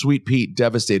 Sweet Pete,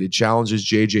 devastated, challenges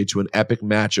JJ to an epic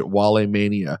match at Wale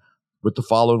Mania with the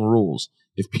following rules.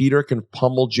 If Peter can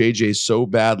pummel JJ so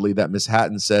badly that Miss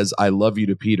Hatton says, I love you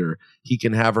to Peter, he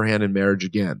can have her hand in marriage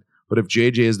again. But if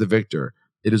JJ is the victor,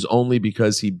 it is only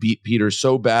because he beat Peter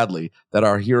so badly that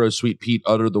our hero Sweet Pete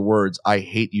uttered the words, I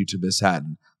hate you to Miss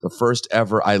Hatton. The first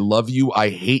ever I love you, I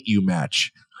hate you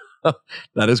match.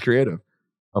 That is creative.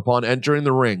 Upon entering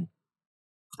the ring,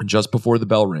 and just before the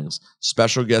bell rings,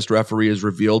 special guest referee is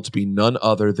revealed to be none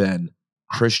other than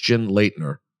Christian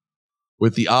Leitner.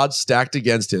 With the odds stacked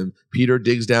against him, Peter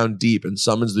digs down deep and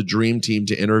summons the Dream Team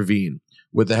to intervene.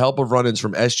 With the help of run-ins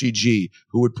from SGG,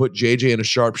 who would put JJ in a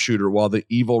sharpshooter while the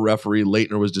evil referee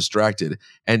Leitner was distracted,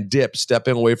 and Dip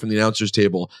stepping away from the announcer's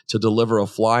table to deliver a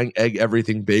flying egg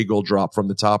everything bagel drop from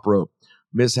the top rope,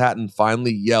 Miss Hatton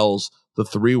finally yells the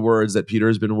three words that Peter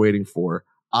has been waiting for,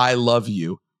 I love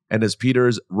you. And as Peter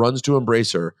runs to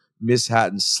embrace her, Miss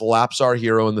Hatton slaps our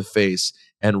hero in the face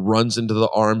and runs into the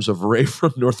arms of Ray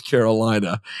from North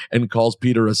Carolina and calls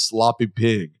Peter a sloppy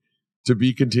pig. To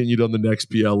be continued on the next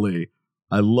PLE.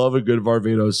 I love a good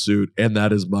Varvatos suit, and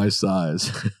that is my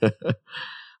size.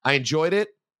 I enjoyed it.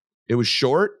 It was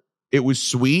short. It was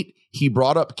sweet. He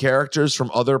brought up characters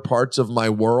from other parts of my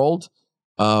world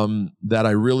that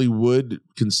I really would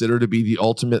consider to be the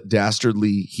ultimate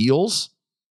dastardly heels.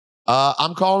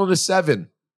 I'm calling it a 7.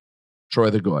 Troy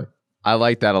the Goy. I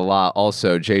like that a lot.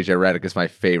 Also, JJ Redick is my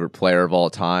favorite player of all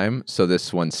time, so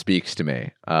this one speaks to me.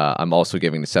 I'm also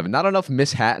giving it a 7. Not enough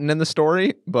Miss Hatton in the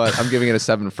story, but I'm giving it a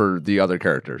 7 for the other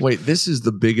characters. Wait, this is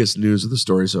the biggest news of the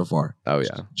story so far. Oh,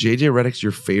 yeah. JJ Redick's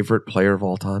your favorite player of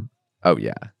all time? Oh,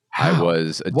 yeah. How? I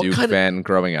was a Duke fan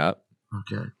growing up.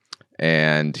 Okay.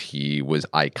 And he was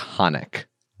iconic.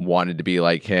 Wanted to be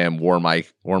like him, wore my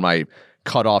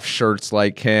cut-off shirts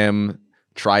like him,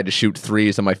 tried to shoot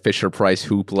threes on my Fisher-Price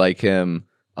hoop like him.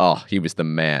 Oh, he was the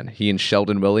man. He and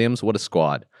Sheldon Williams, what a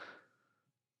squad.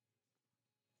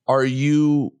 Are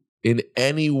you in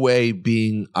any way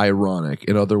being ironic?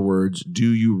 In other words,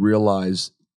 do you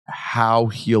realize how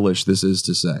heelish this is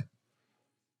to say?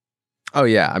 Oh,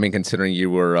 yeah. I mean, considering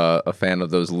you were a fan of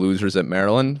those losers at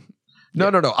Maryland. No.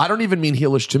 I don't even mean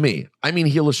heelish to me. I mean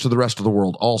heelish to the rest of the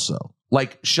world also.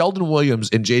 Like Sheldon Williams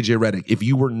and JJ Redick, if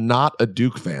you were not a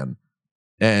Duke fan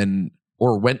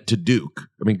or went to Duke,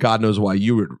 I mean, God knows why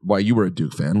you were a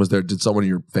Duke fan. Did someone in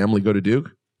your family go to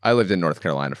Duke? I lived in North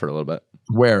Carolina for a little bit.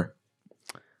 Where?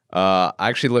 I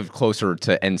actually lived closer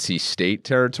to NC State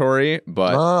territory,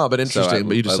 but interesting. So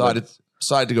but you decided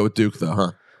to go with Duke, though,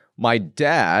 huh? My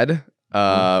dad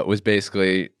was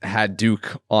basically had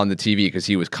Duke on the TV because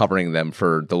he was covering them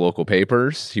for the local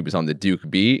papers. He was on the Duke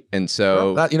beat, and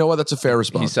so you know what? That's a fair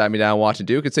response. He sat me down watching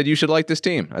Duke and said, "You should like this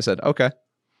team." I said, "Okay."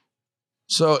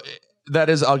 So that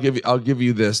is, I'll give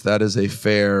you this. That is a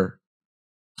fair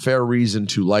reason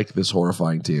to like this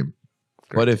horrifying team.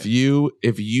 Great. But if you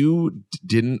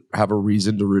didn't have a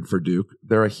reason to root for Duke,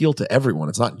 they're a heel to everyone.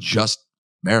 It's not just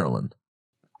Maryland.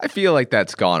 I feel like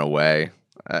that's gone away.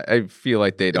 I feel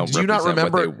like they don't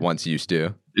represent what they once used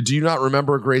to. Do you not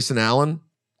remember Grayson Allen?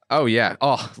 Oh, yeah.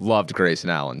 Oh, loved Grayson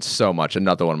Allen so much.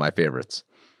 Another one of my favorites.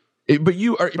 But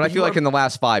I feel like in the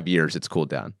last 5 years, it's cooled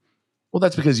down. Well,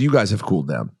 that's because you guys have cooled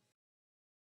down.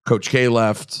 Coach K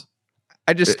left.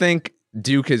 I just think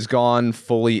Duke has gone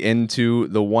fully into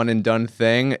the one and done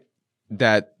thing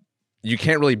that you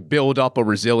can't really build up a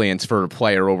resilience for a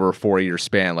player over a 4-year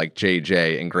span like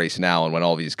JJ and Grayson Allen when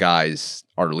all these guys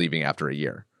are leaving after a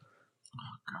year.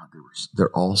 Oh, God,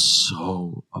 they're all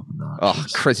so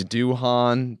obnoxious. Oh, Chris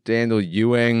Duhon, Daniel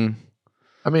Ewing.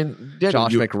 I mean,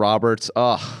 Josh McRoberts.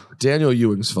 Oh, Daniel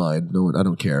Ewing's fine. No, I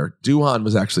don't care. Duhon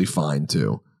was actually fine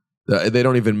too. They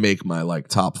don't even make my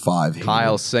top 5.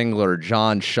 Kyle Singler,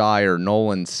 John Shire,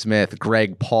 Nolan Smith,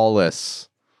 Greg Paulus.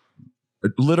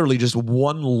 Literally just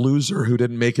one loser who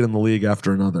didn't make it in the league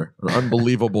after another. An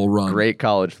unbelievable run. Great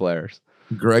college players.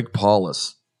 Greg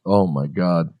Paulus. Oh my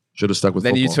God. Should have stuck with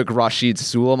then football. You took Rashid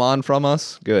Suleiman from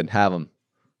us. Good. Have him.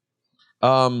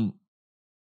 I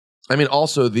mean,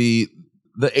 also the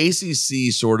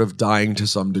ACC sort of dying to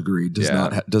some degree does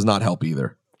not help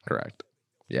either. Correct.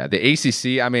 Yeah, the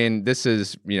ACC, I mean, this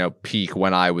is, peak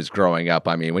when I was growing up.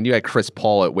 I mean, when you had Chris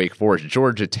Paul at Wake Forest,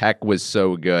 Georgia Tech was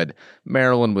so good.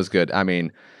 Maryland was good. I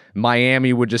mean,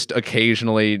 Miami would just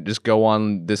occasionally just go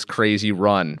on this crazy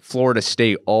run. Florida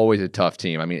State, always a tough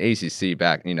team. I mean, ACC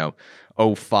back,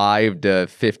 05 to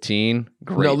 15.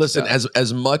 Great. No, listen, stuff.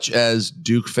 as much as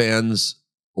Duke fans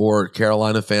or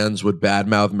Carolina fans would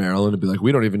badmouth Maryland and be like,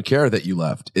 we don't even care that you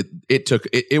left.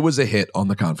 It was a hit on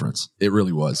the conference. It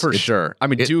really was. For sure. I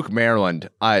mean, Duke, Maryland,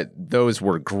 those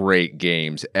were great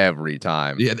games every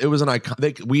time. Yeah, it was an icon.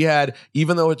 We had,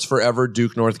 even though it's forever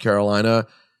Duke, North Carolina,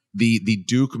 the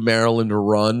Duke Maryland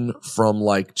run from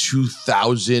like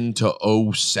 2000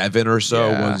 to 07 or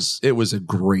so was a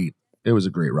great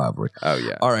rivalry. Oh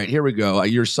yeah. All right, here we go.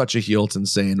 You're such a heel, it's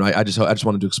insane. I just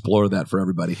wanted to explore that for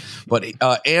everybody. But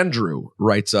Andrew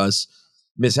writes us,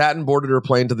 Miss Hatton boarded her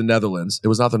plane to the Netherlands. It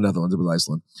was not the Netherlands, it was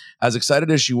Iceland. As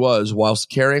excited as she was, whilst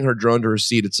carrying her drone to her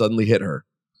seat, it suddenly hit her.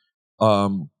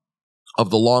 Of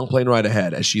the long plane ride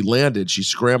ahead. As she landed, she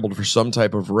scrambled for some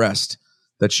type of rest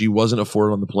that she wasn't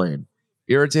afforded on the plane.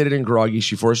 Irritated and groggy,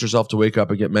 she forced herself to wake up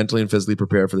and get mentally and physically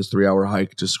prepared for this 3-hour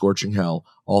hike to scorching hell,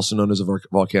 also known as a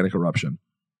volcanic eruption.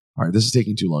 All right, this is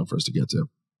taking too long for us to get to.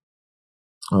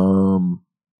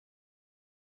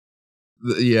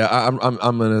 Yeah, I'm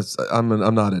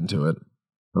not into it.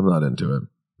 I'm not into it.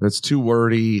 It's too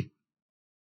wordy.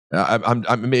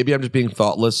 Maybe I'm just being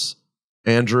thoughtless,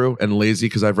 Andrew, and lazy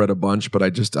because I've read a bunch, but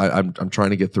I'm trying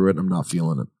to get through it and I'm not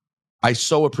feeling it. I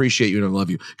so appreciate you and I love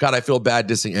you. God, I feel bad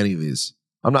dissing any of these.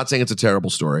 I'm not saying it's a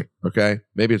terrible story, okay?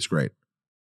 Maybe it's great.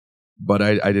 But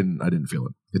I didn't feel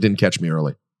it. It didn't catch me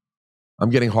early.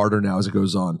 I'm getting harder now as it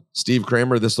goes on. Steve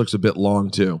Kramer, this looks a bit long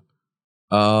too.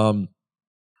 The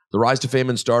rise to fame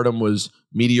and stardom was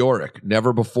meteoric.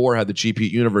 Never before had the Cheap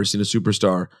Heat universe seen a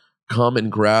superstar come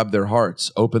and grab their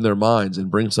hearts, open their minds, and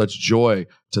bring such joy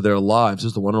to their lives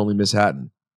as the one and only Miss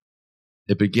Hatton.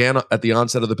 It began at the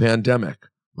onset of the pandemic.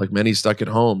 Like many stuck at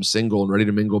home, single, and ready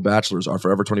to mingle bachelors, our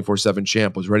forever 24/7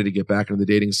 champ was ready to get back into the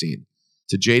dating scene.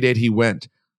 To J-Date he went,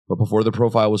 but before the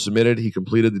profile was submitted, he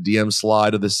completed the DM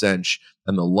slide of the Sench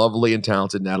and the lovely and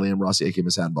talented Natalie M. Rossi, aka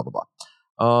Miss Hatton, blah, blah,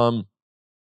 blah.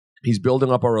 He's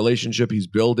building up our relationship. He's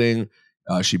building.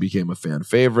 She became a fan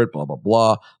favorite, blah, blah,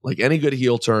 blah. Like any good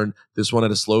heel turn, this one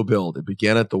had a slow build. It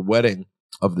began at the wedding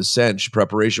of the Sench.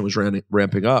 Preparation was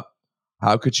ramping up.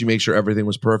 How could she make sure everything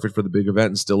was perfect for the big event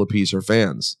and still appease her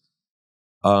fans?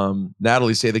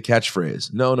 Natalie, say the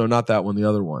catchphrase. No, not that one, the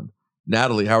other one.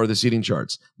 Natalie, how are the seating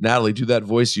charts? Natalie, do that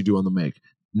voice you do on the make.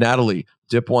 Natalie,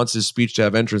 Dip wants his speech to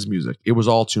have entrance music. It was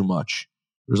all too much.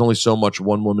 There's only so much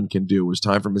one woman can do. It was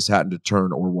time for Miss Hatton to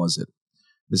turn, or was it?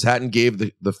 Miss Hatton gave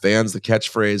the fans the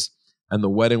catchphrase, and the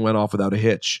wedding went off without a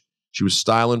hitch. She was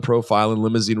styling, profiling,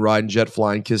 limousine riding, jet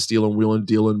flying, kiss stealing, wheeling,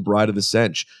 dealing, bride of the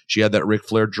Sench. She had that Ric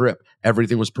Flair drip.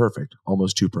 Everything was perfect,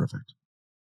 almost too perfect.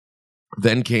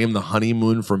 Then came the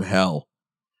honeymoon from hell.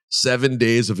 7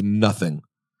 days of nothing.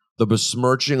 The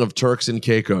besmirching of Turks and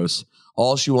Caicos.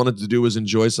 All she wanted to do was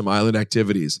enjoy some island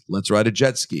activities. Let's ride a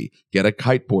jet ski, get a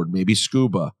kiteboard, maybe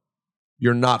scuba.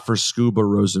 You're not for scuba,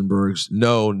 Rosenbergs.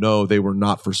 No, they were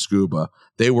not for scuba.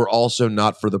 They were also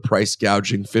not for the price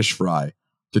gouging fish fry.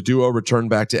 The duo returned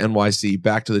back to NYC,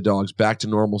 back to the dogs, back to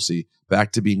normalcy,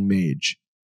 back to being mage.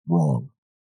 Wrong.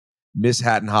 Miss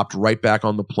Hatton hopped right back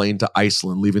on the plane to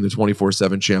Iceland, leaving the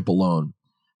 24/7 champ alone.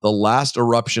 The last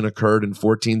eruption occurred in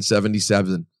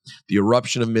 1477. The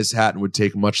eruption of Miss Hatton would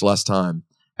take much less time.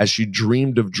 As she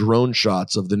dreamed of drone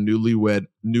shots of the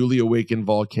newly awakened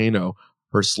volcano,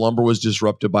 her slumber was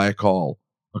disrupted by a call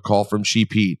from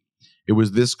Cheap Heat. It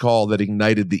was this call that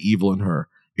ignited the evil in her.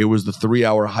 It was the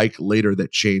 3-hour hike later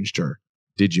that changed her.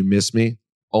 Did you miss me?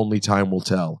 Only time will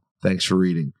tell. Thanks for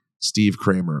reading. Steve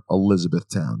Kramer,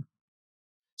 Elizabethtown.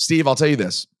 Steve, I'll tell you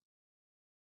this.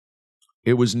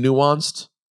 It was nuanced.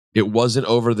 It wasn't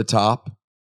over the top.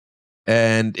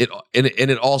 And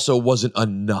it also wasn't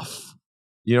enough.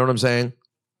 You know what I'm saying?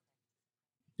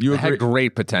 It had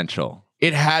great potential.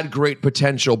 It had great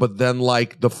potential, but then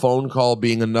like the phone call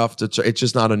being enough it's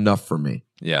just not enough for me.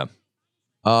 Yeah.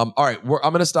 All right,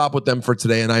 I'm going to stop with them for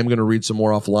today, and I'm going to read some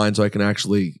more offline so I can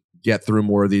actually get through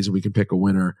more of these and we can pick a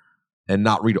winner and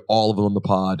not read all of them on the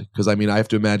pod. Because, I mean, I have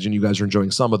to imagine you guys are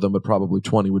enjoying some of them, but probably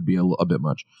 20 would be a bit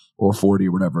much, or 40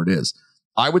 or whatever it is.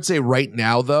 I would say right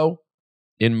now, though,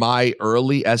 in my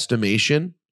early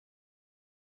estimation,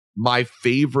 my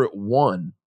favorite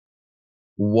one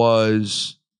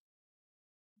was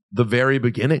the very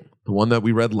beginning, the one that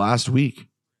we read last week.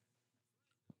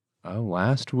 Oh,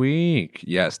 last week.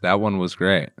 Yes, that one was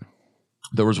great.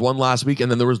 There was one last week, and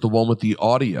then there was the one with the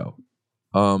audio.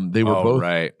 They were both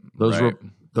right.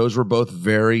 Those were both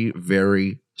very,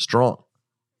 very strong.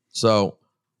 So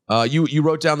you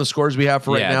wrote down the scores we have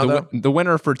for right now, though? The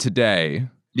winner for today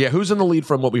Yeah, who's in the lead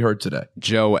from what we heard today?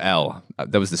 Joe L.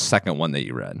 That was the second one that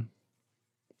you read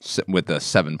with the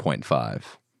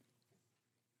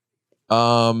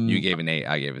 7.5. You gave an 8.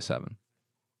 I gave a 7.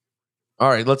 All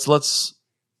right, let's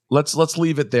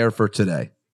leave it there for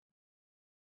today.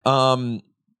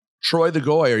 Troy the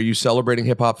Goy, are you celebrating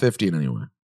Hip Hop 50 in any way?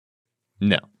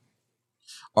 No.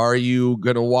 Are you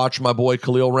going to watch my boy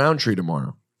Khalil Roundtree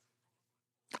tomorrow?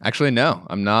 Actually, no.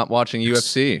 I'm not watching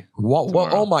UFC.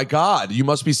 What? Oh my God! You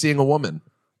must be seeing a woman.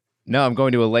 No, I'm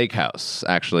going to a lake house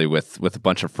actually with a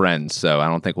bunch of friends. So I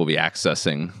don't think we'll be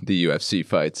accessing the UFC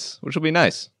fights, which will be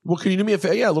nice. Well, can you do me a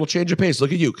favor? Yeah, a little change of pace.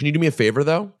 Look at you. Can you do me a favor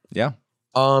though? Yeah.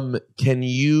 Can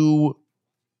you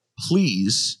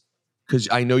please? Because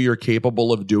I know you're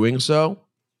capable of doing so.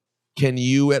 Can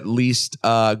you at least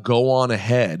go on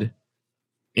ahead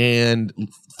and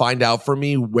find out for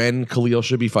me when Khalil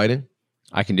should be fighting?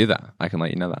 I can do that. I can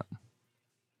let you know that.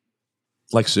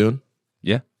 Like soon?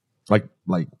 Yeah. Like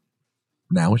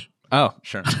nowish? Oh,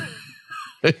 sure.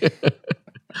 Because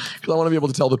I want to be able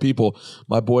to tell the people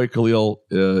my boy Khalil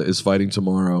is fighting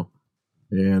tomorrow,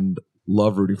 and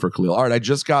love rooting for Khalil. All right, I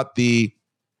just got the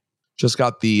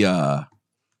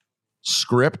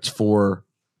script for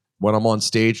when I'm on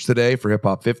stage today for Hip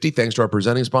Hop 50. Thanks to our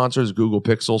presenting sponsors, Google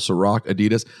Pixel, Ciroc,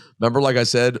 Adidas. Remember, like I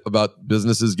said about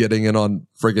businesses getting in on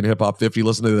friggin' Hip Hop 50?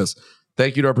 Listen to this.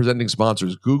 Thank you to our presenting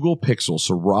sponsors, Google Pixel,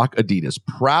 Ciroc, Adidas.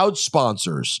 Proud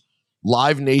sponsors,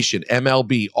 Live Nation,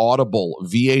 MLB, Audible,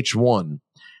 VH1.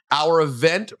 Our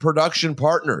event production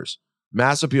partners,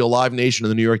 Mass Appeal, Live Nation,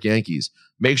 and the New York Yankees.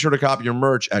 Make sure to copy your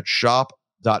merch at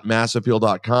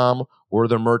shop.massappeal.com or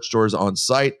their merch stores on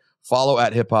site. Follow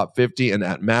at Hip Hop 50 and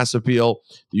at Mass Appeal.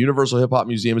 The Universal Hip Hop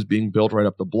Museum is being built right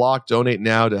up the block. Donate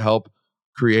now to help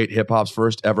create hip hop's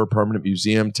first ever permanent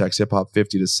museum. Text Hip Hop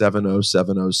 50 to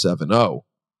 707070. There's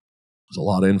a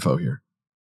lot of info here.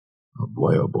 Oh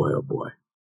boy, oh boy, oh boy.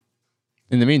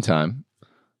 In the meantime,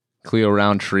 Khalil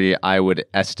Roundtree, I would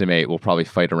estimate, will probably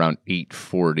fight around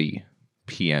 8:40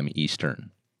 p.m.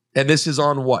 Eastern. And this is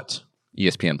on what?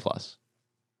 ESPN Plus.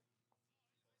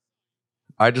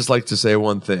 I just like to say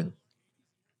one thing.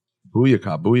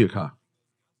 Booyaka, booyaka.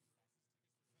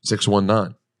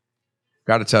 619.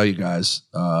 Got to tell you guys.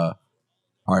 All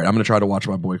right, I'm going to try to watch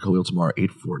my boy Khalil tomorrow,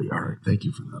 8:40. All right, thank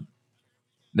you for that.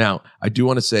 Now, I do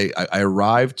want to say I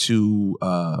arrived to,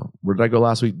 where did I go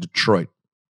last week? Detroit.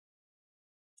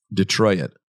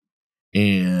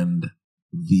 And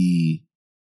the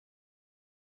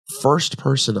first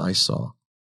person I saw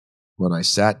when I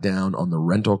sat down on the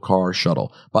rental car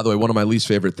shuttle. By the way, one of my least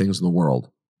favorite things in the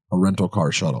world, a rental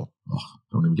car shuttle. Oh,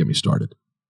 don't even get me started.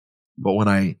 But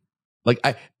when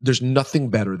there's nothing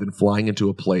better than flying into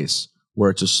a place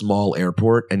where it's a small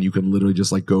airport and you can literally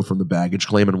just like go from the baggage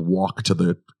claim and walk to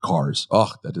the cars.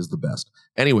 Oh, that is the best.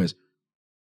 Anyways,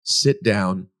 sit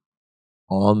down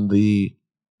on the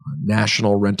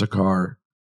national rent-a-car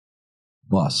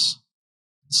bus.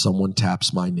 Someone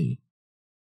taps my knee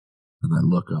and I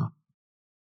look up.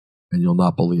 And you'll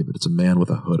not believe it. It's a man with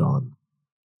a hood on.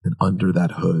 And under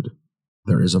that hood,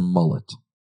 there is a mullet.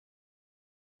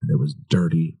 And it was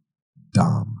Dirty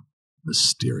Dom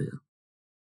Mysterio.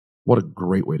 What a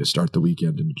great way to start the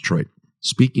weekend in Detroit.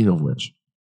 Speaking of which,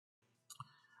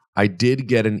 I did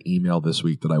get an email this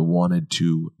week that I wanted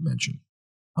to mention.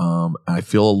 I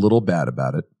feel a little bad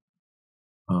about it.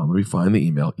 Let me find the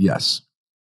email. Yes.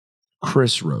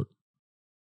 Chris wrote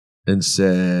and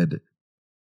said,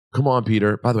 come on,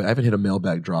 Peter. By the way, I haven't hit a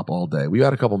mailbag drop all day. We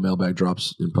had a couple mailbag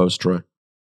drops in post, Troy.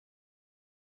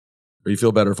 Or you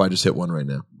feel better if I just hit one right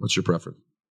now? What's your preference?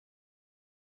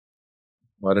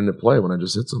 Why didn't it play when I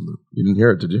just hit something? You didn't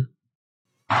hear it, did you?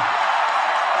 I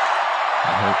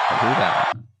heard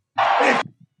that.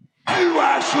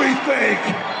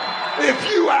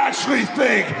 If you actually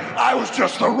think I was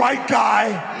just the right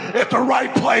guy at the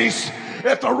right place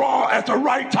at the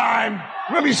right time,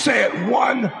 let me say it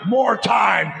one more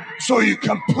time so you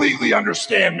completely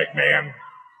understand, McMahon.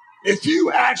 If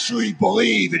you actually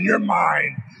believe in your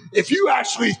mind, if you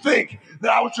actually think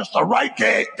that I was just the right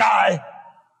guy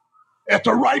at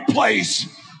the right place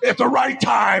at the right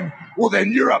time, well,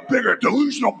 then you're a bigger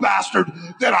delusional bastard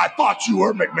than I thought you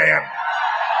were, McMahon.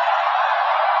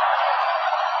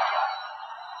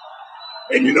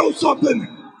 And you know something?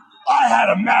 I had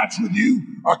a match with you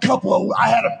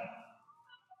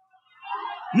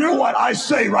you know what I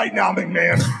say right now,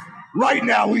 McMahon? Right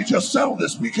now, we just settled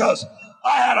this because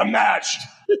I had a match.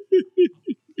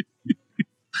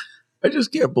 I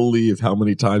just can't believe how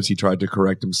many times he tried to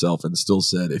correct himself and still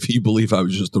said, if you believe I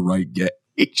was just the right guy.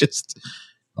 He just...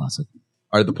 Classic.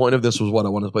 All right, the point of this was what? I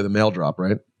wanted to play the mail drop,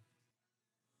 right?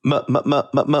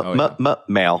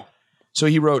 Mail. So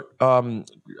he wrote,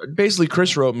 basically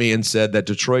Chris wrote me and said that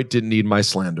Detroit didn't need my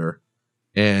slander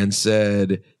and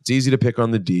said, it's easy to pick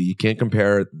on the D. You can't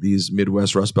compare these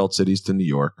Midwest Rust Belt cities to New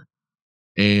York.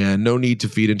 And no need to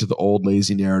feed into the old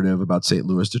lazy narrative about St.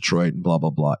 Louis, Detroit, and blah, blah,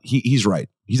 blah. He's right.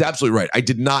 He's absolutely right. I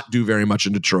did not do very much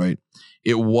in Detroit.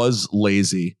 It was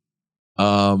lazy.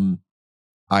 I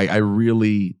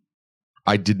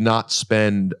did not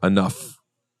spend enough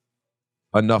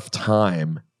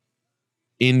time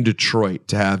in Detroit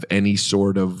to have any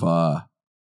sort of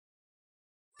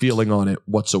feeling on it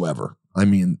whatsoever. I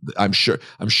mean, I'm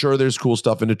sure there's cool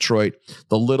stuff in Detroit.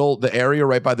 The area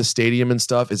right by the stadium and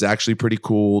stuff is actually pretty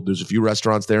cool. There's a few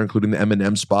restaurants there, including the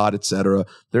M&M spot, etc.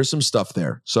 There's some stuff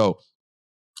there. So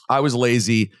I was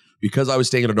lazy because I was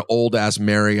staying at an old ass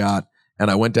Marriott,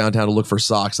 and I went downtown to look for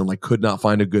socks and like could not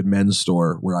find a good men's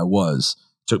store where I was.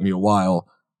 Took me a while.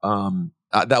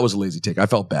 That was a lazy take. I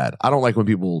felt bad. I don't like when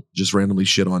people just randomly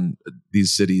shit on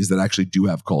these cities that actually do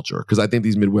have culture, because I think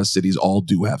these Midwest cities all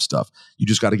do have stuff. You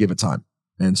just got to give it time.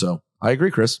 And so I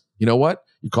agree, Chris. You know what?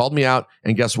 You called me out,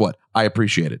 and guess what? I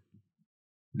appreciate it.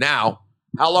 Now,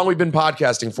 how long we been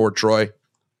podcasting for, Troy?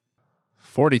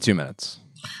 42 minutes.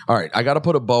 All right. I got to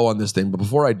put a bow on this thing, but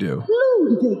before I do,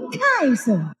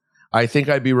 I think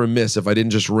I'd be remiss if I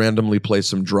didn't just randomly play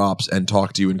some drops and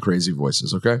talk to you in crazy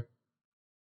voices, okay?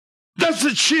 That's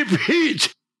a cheap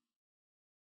heat.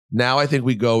 Now I think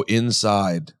we go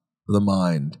inside the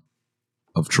mind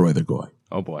of Troy the Goy.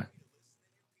 Oh, boy.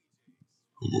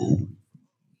 Hello?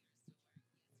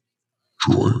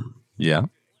 Troy? Yeah?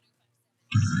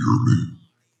 Do you hear me?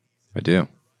 I do.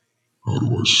 How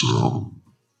do I sound?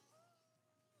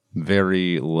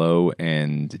 Very low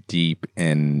and deep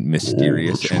and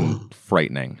mysterious and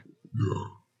frightening. Yeah.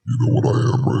 You know what I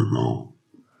am right now?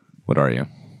 What are you?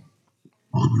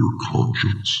 I'm your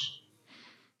conscience.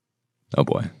 Oh,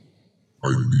 boy. I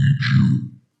need you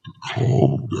to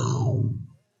calm down.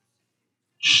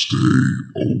 Stay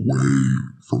away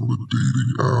from the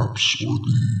dating apps or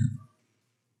the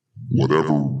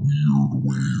whatever weird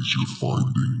ways you're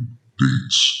finding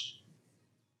dates.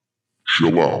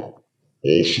 Chill out.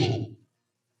 Also,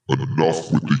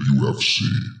 enough with the UFC.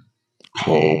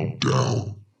 Calm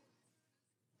down.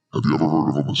 Have you ever heard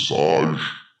of a massage?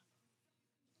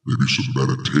 Maybe some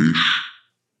meditation?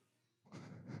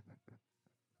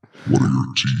 What are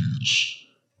your T's?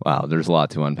 Wow, there's a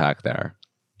lot to unpack there.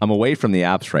 I'm away from the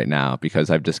apps right now because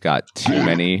I've just got too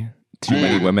many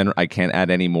women. I can't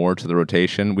add any more to the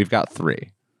rotation. We've got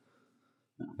 3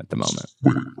 at the moment.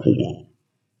 Wait, hold on.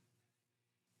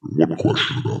 One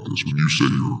question about this. When you say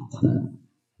your, quote,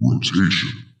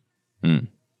 rotation,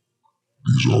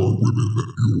 these are women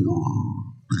that you're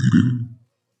dating?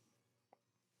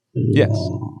 Yes.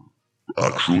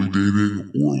 Actually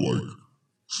dating, or like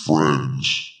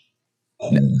friends who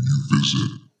you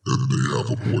visit and they have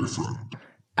a boyfriend?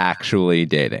 Actually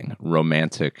dating.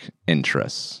 Romantic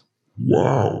interests.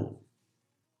 Wow.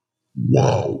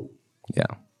 Wow.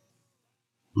 Yeah.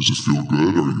 Does it feel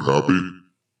good? Are you happy?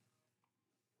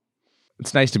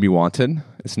 It's nice to be wanted.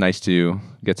 It's nice to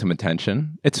get some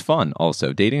attention. It's fun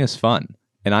also. Dating is fun.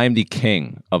 And I am the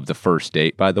king of the first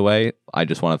date, by the way. I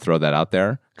just want to throw that out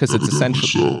there because it's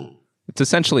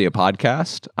essentially a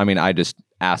podcast. I mean, I just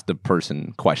ask the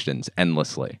person questions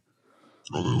endlessly.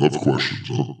 Oh, they love questions,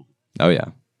 huh? Oh, yeah.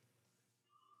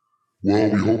 Well,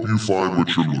 we hope you find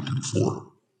what you're looking for.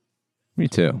 Me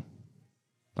too.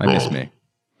 I miss me. Yeah,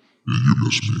 you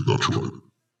miss me. That's right.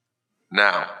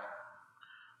 Now,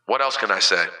 what else can I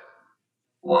say?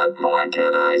 What more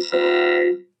can I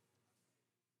say?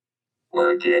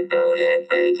 Work it, build it,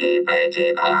 fake it, break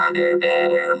it, harder,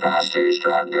 better, faster,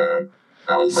 stronger.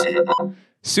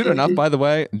 Soon enough, by the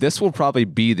way, this will probably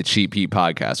be the Cheap Heat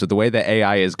podcast with the way that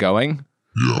AI is going.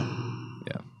 Yeah.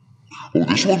 Oh,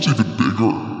 this one's even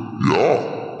bigger.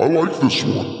 Yeah, I like this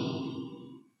one.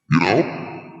 You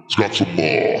know, it's got some,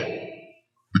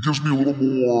 it gives me a little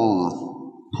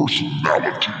more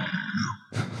personality.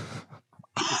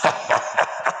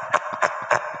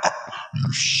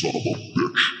 You son of a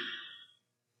bitch.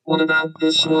 What about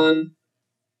this one?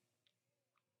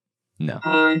 No.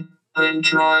 Hi, I'm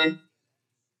Troy,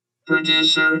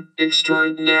 producer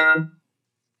extraordinaire.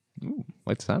 Ooh,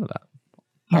 like the sound of that.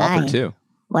 Hi. Author too.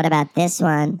 What about this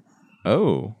one?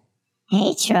 Oh.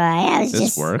 Hey, Troy. I was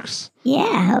This works.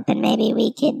 Yeah, hoping maybe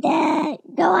we could go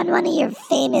on one of your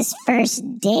famous first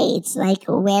dates. Like,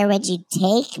 where would you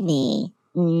take me?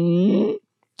 Mm?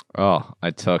 Oh,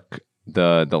 I took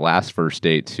the last first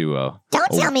date to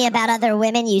Don't tell me about other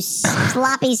women, you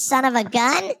sloppy son of a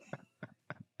gun.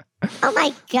 Oh,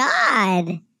 my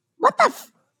God. What the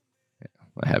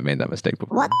I have made that mistake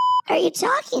before. What are you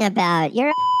talking about?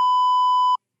 You're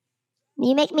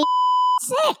You make me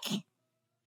sick.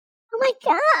 Oh my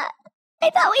God. I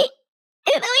thought we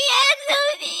had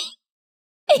something.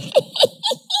 Troy,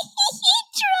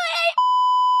 I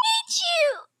hate you.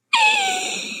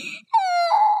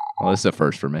 Well, this is a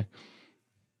first for me.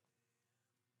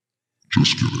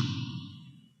 Just kidding.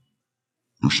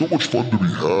 There's so much fun to be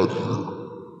had here.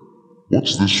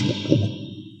 What's this one? Hold on.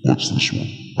 What's this one?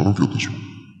 I don't get this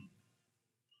one.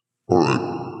 All right.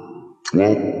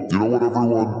 Well, you know what,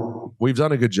 everyone? We've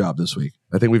done a good job this week.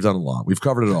 I think we've done a lot. We've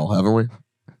covered it all, haven't we?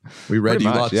 We read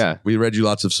We read you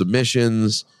lots of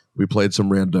submissions. We played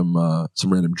some random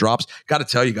drops. Got to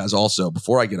tell you guys also,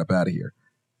 before I get up out of here,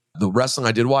 the wrestling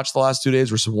I did watch the last 2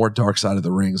 days were some more Dark Side of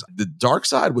the Rings. The Dark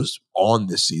Side was on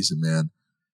this season, man.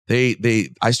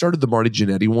 I started the Marty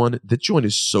Jannetty one. That joint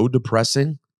is so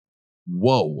depressing.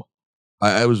 Whoa.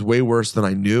 I was way worse than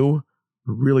I knew. I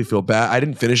really feel bad. I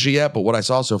didn't finish it yet, but what I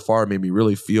saw so far made me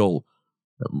really feel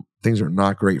things are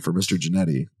not great for Mr.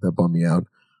 Jannetty. That bummed me out.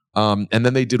 And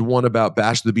then they did one about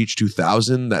Bash the Beach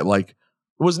 2000 that it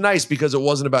was nice because it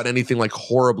wasn't about anything like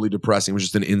horribly depressing. It was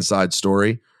just an inside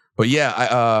story. But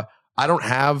yeah, I don't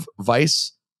have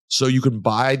Vice, so you can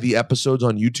buy the episodes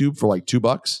on YouTube for like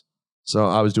 $2. So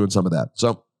I was doing some of that.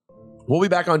 So we'll be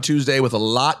back on Tuesday with a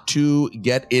lot to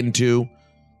get into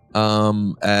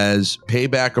as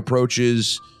Payback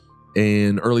approaches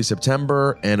in early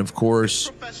September. And of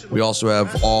course, we also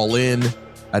have All In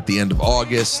at the end of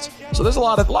August. So there's a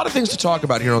lot of things to talk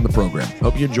about here on the program.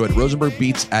 Hope you enjoyed it.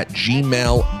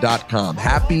 RosenbergBeats@gmail.com.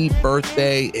 Happy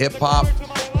birthday, hip hop.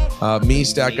 Me,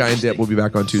 Stat Guy, and Dip will be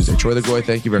back on Tuesday. Troy the Goy,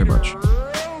 thank you very much.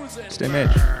 Stay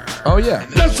Mitch. Oh, yeah.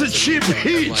 That's a cheap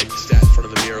heat. I sat in front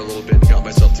of the mirror a little bit and got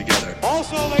myself together.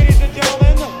 Also, ladies and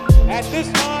gentlemen, at this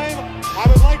time, I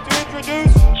would like to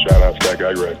introduce... Shout out Stat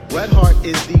Guy Greg. Bret Hart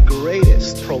is the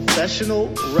greatest professional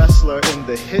wrestler in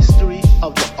the history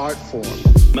of the art form.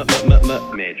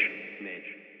 Midge.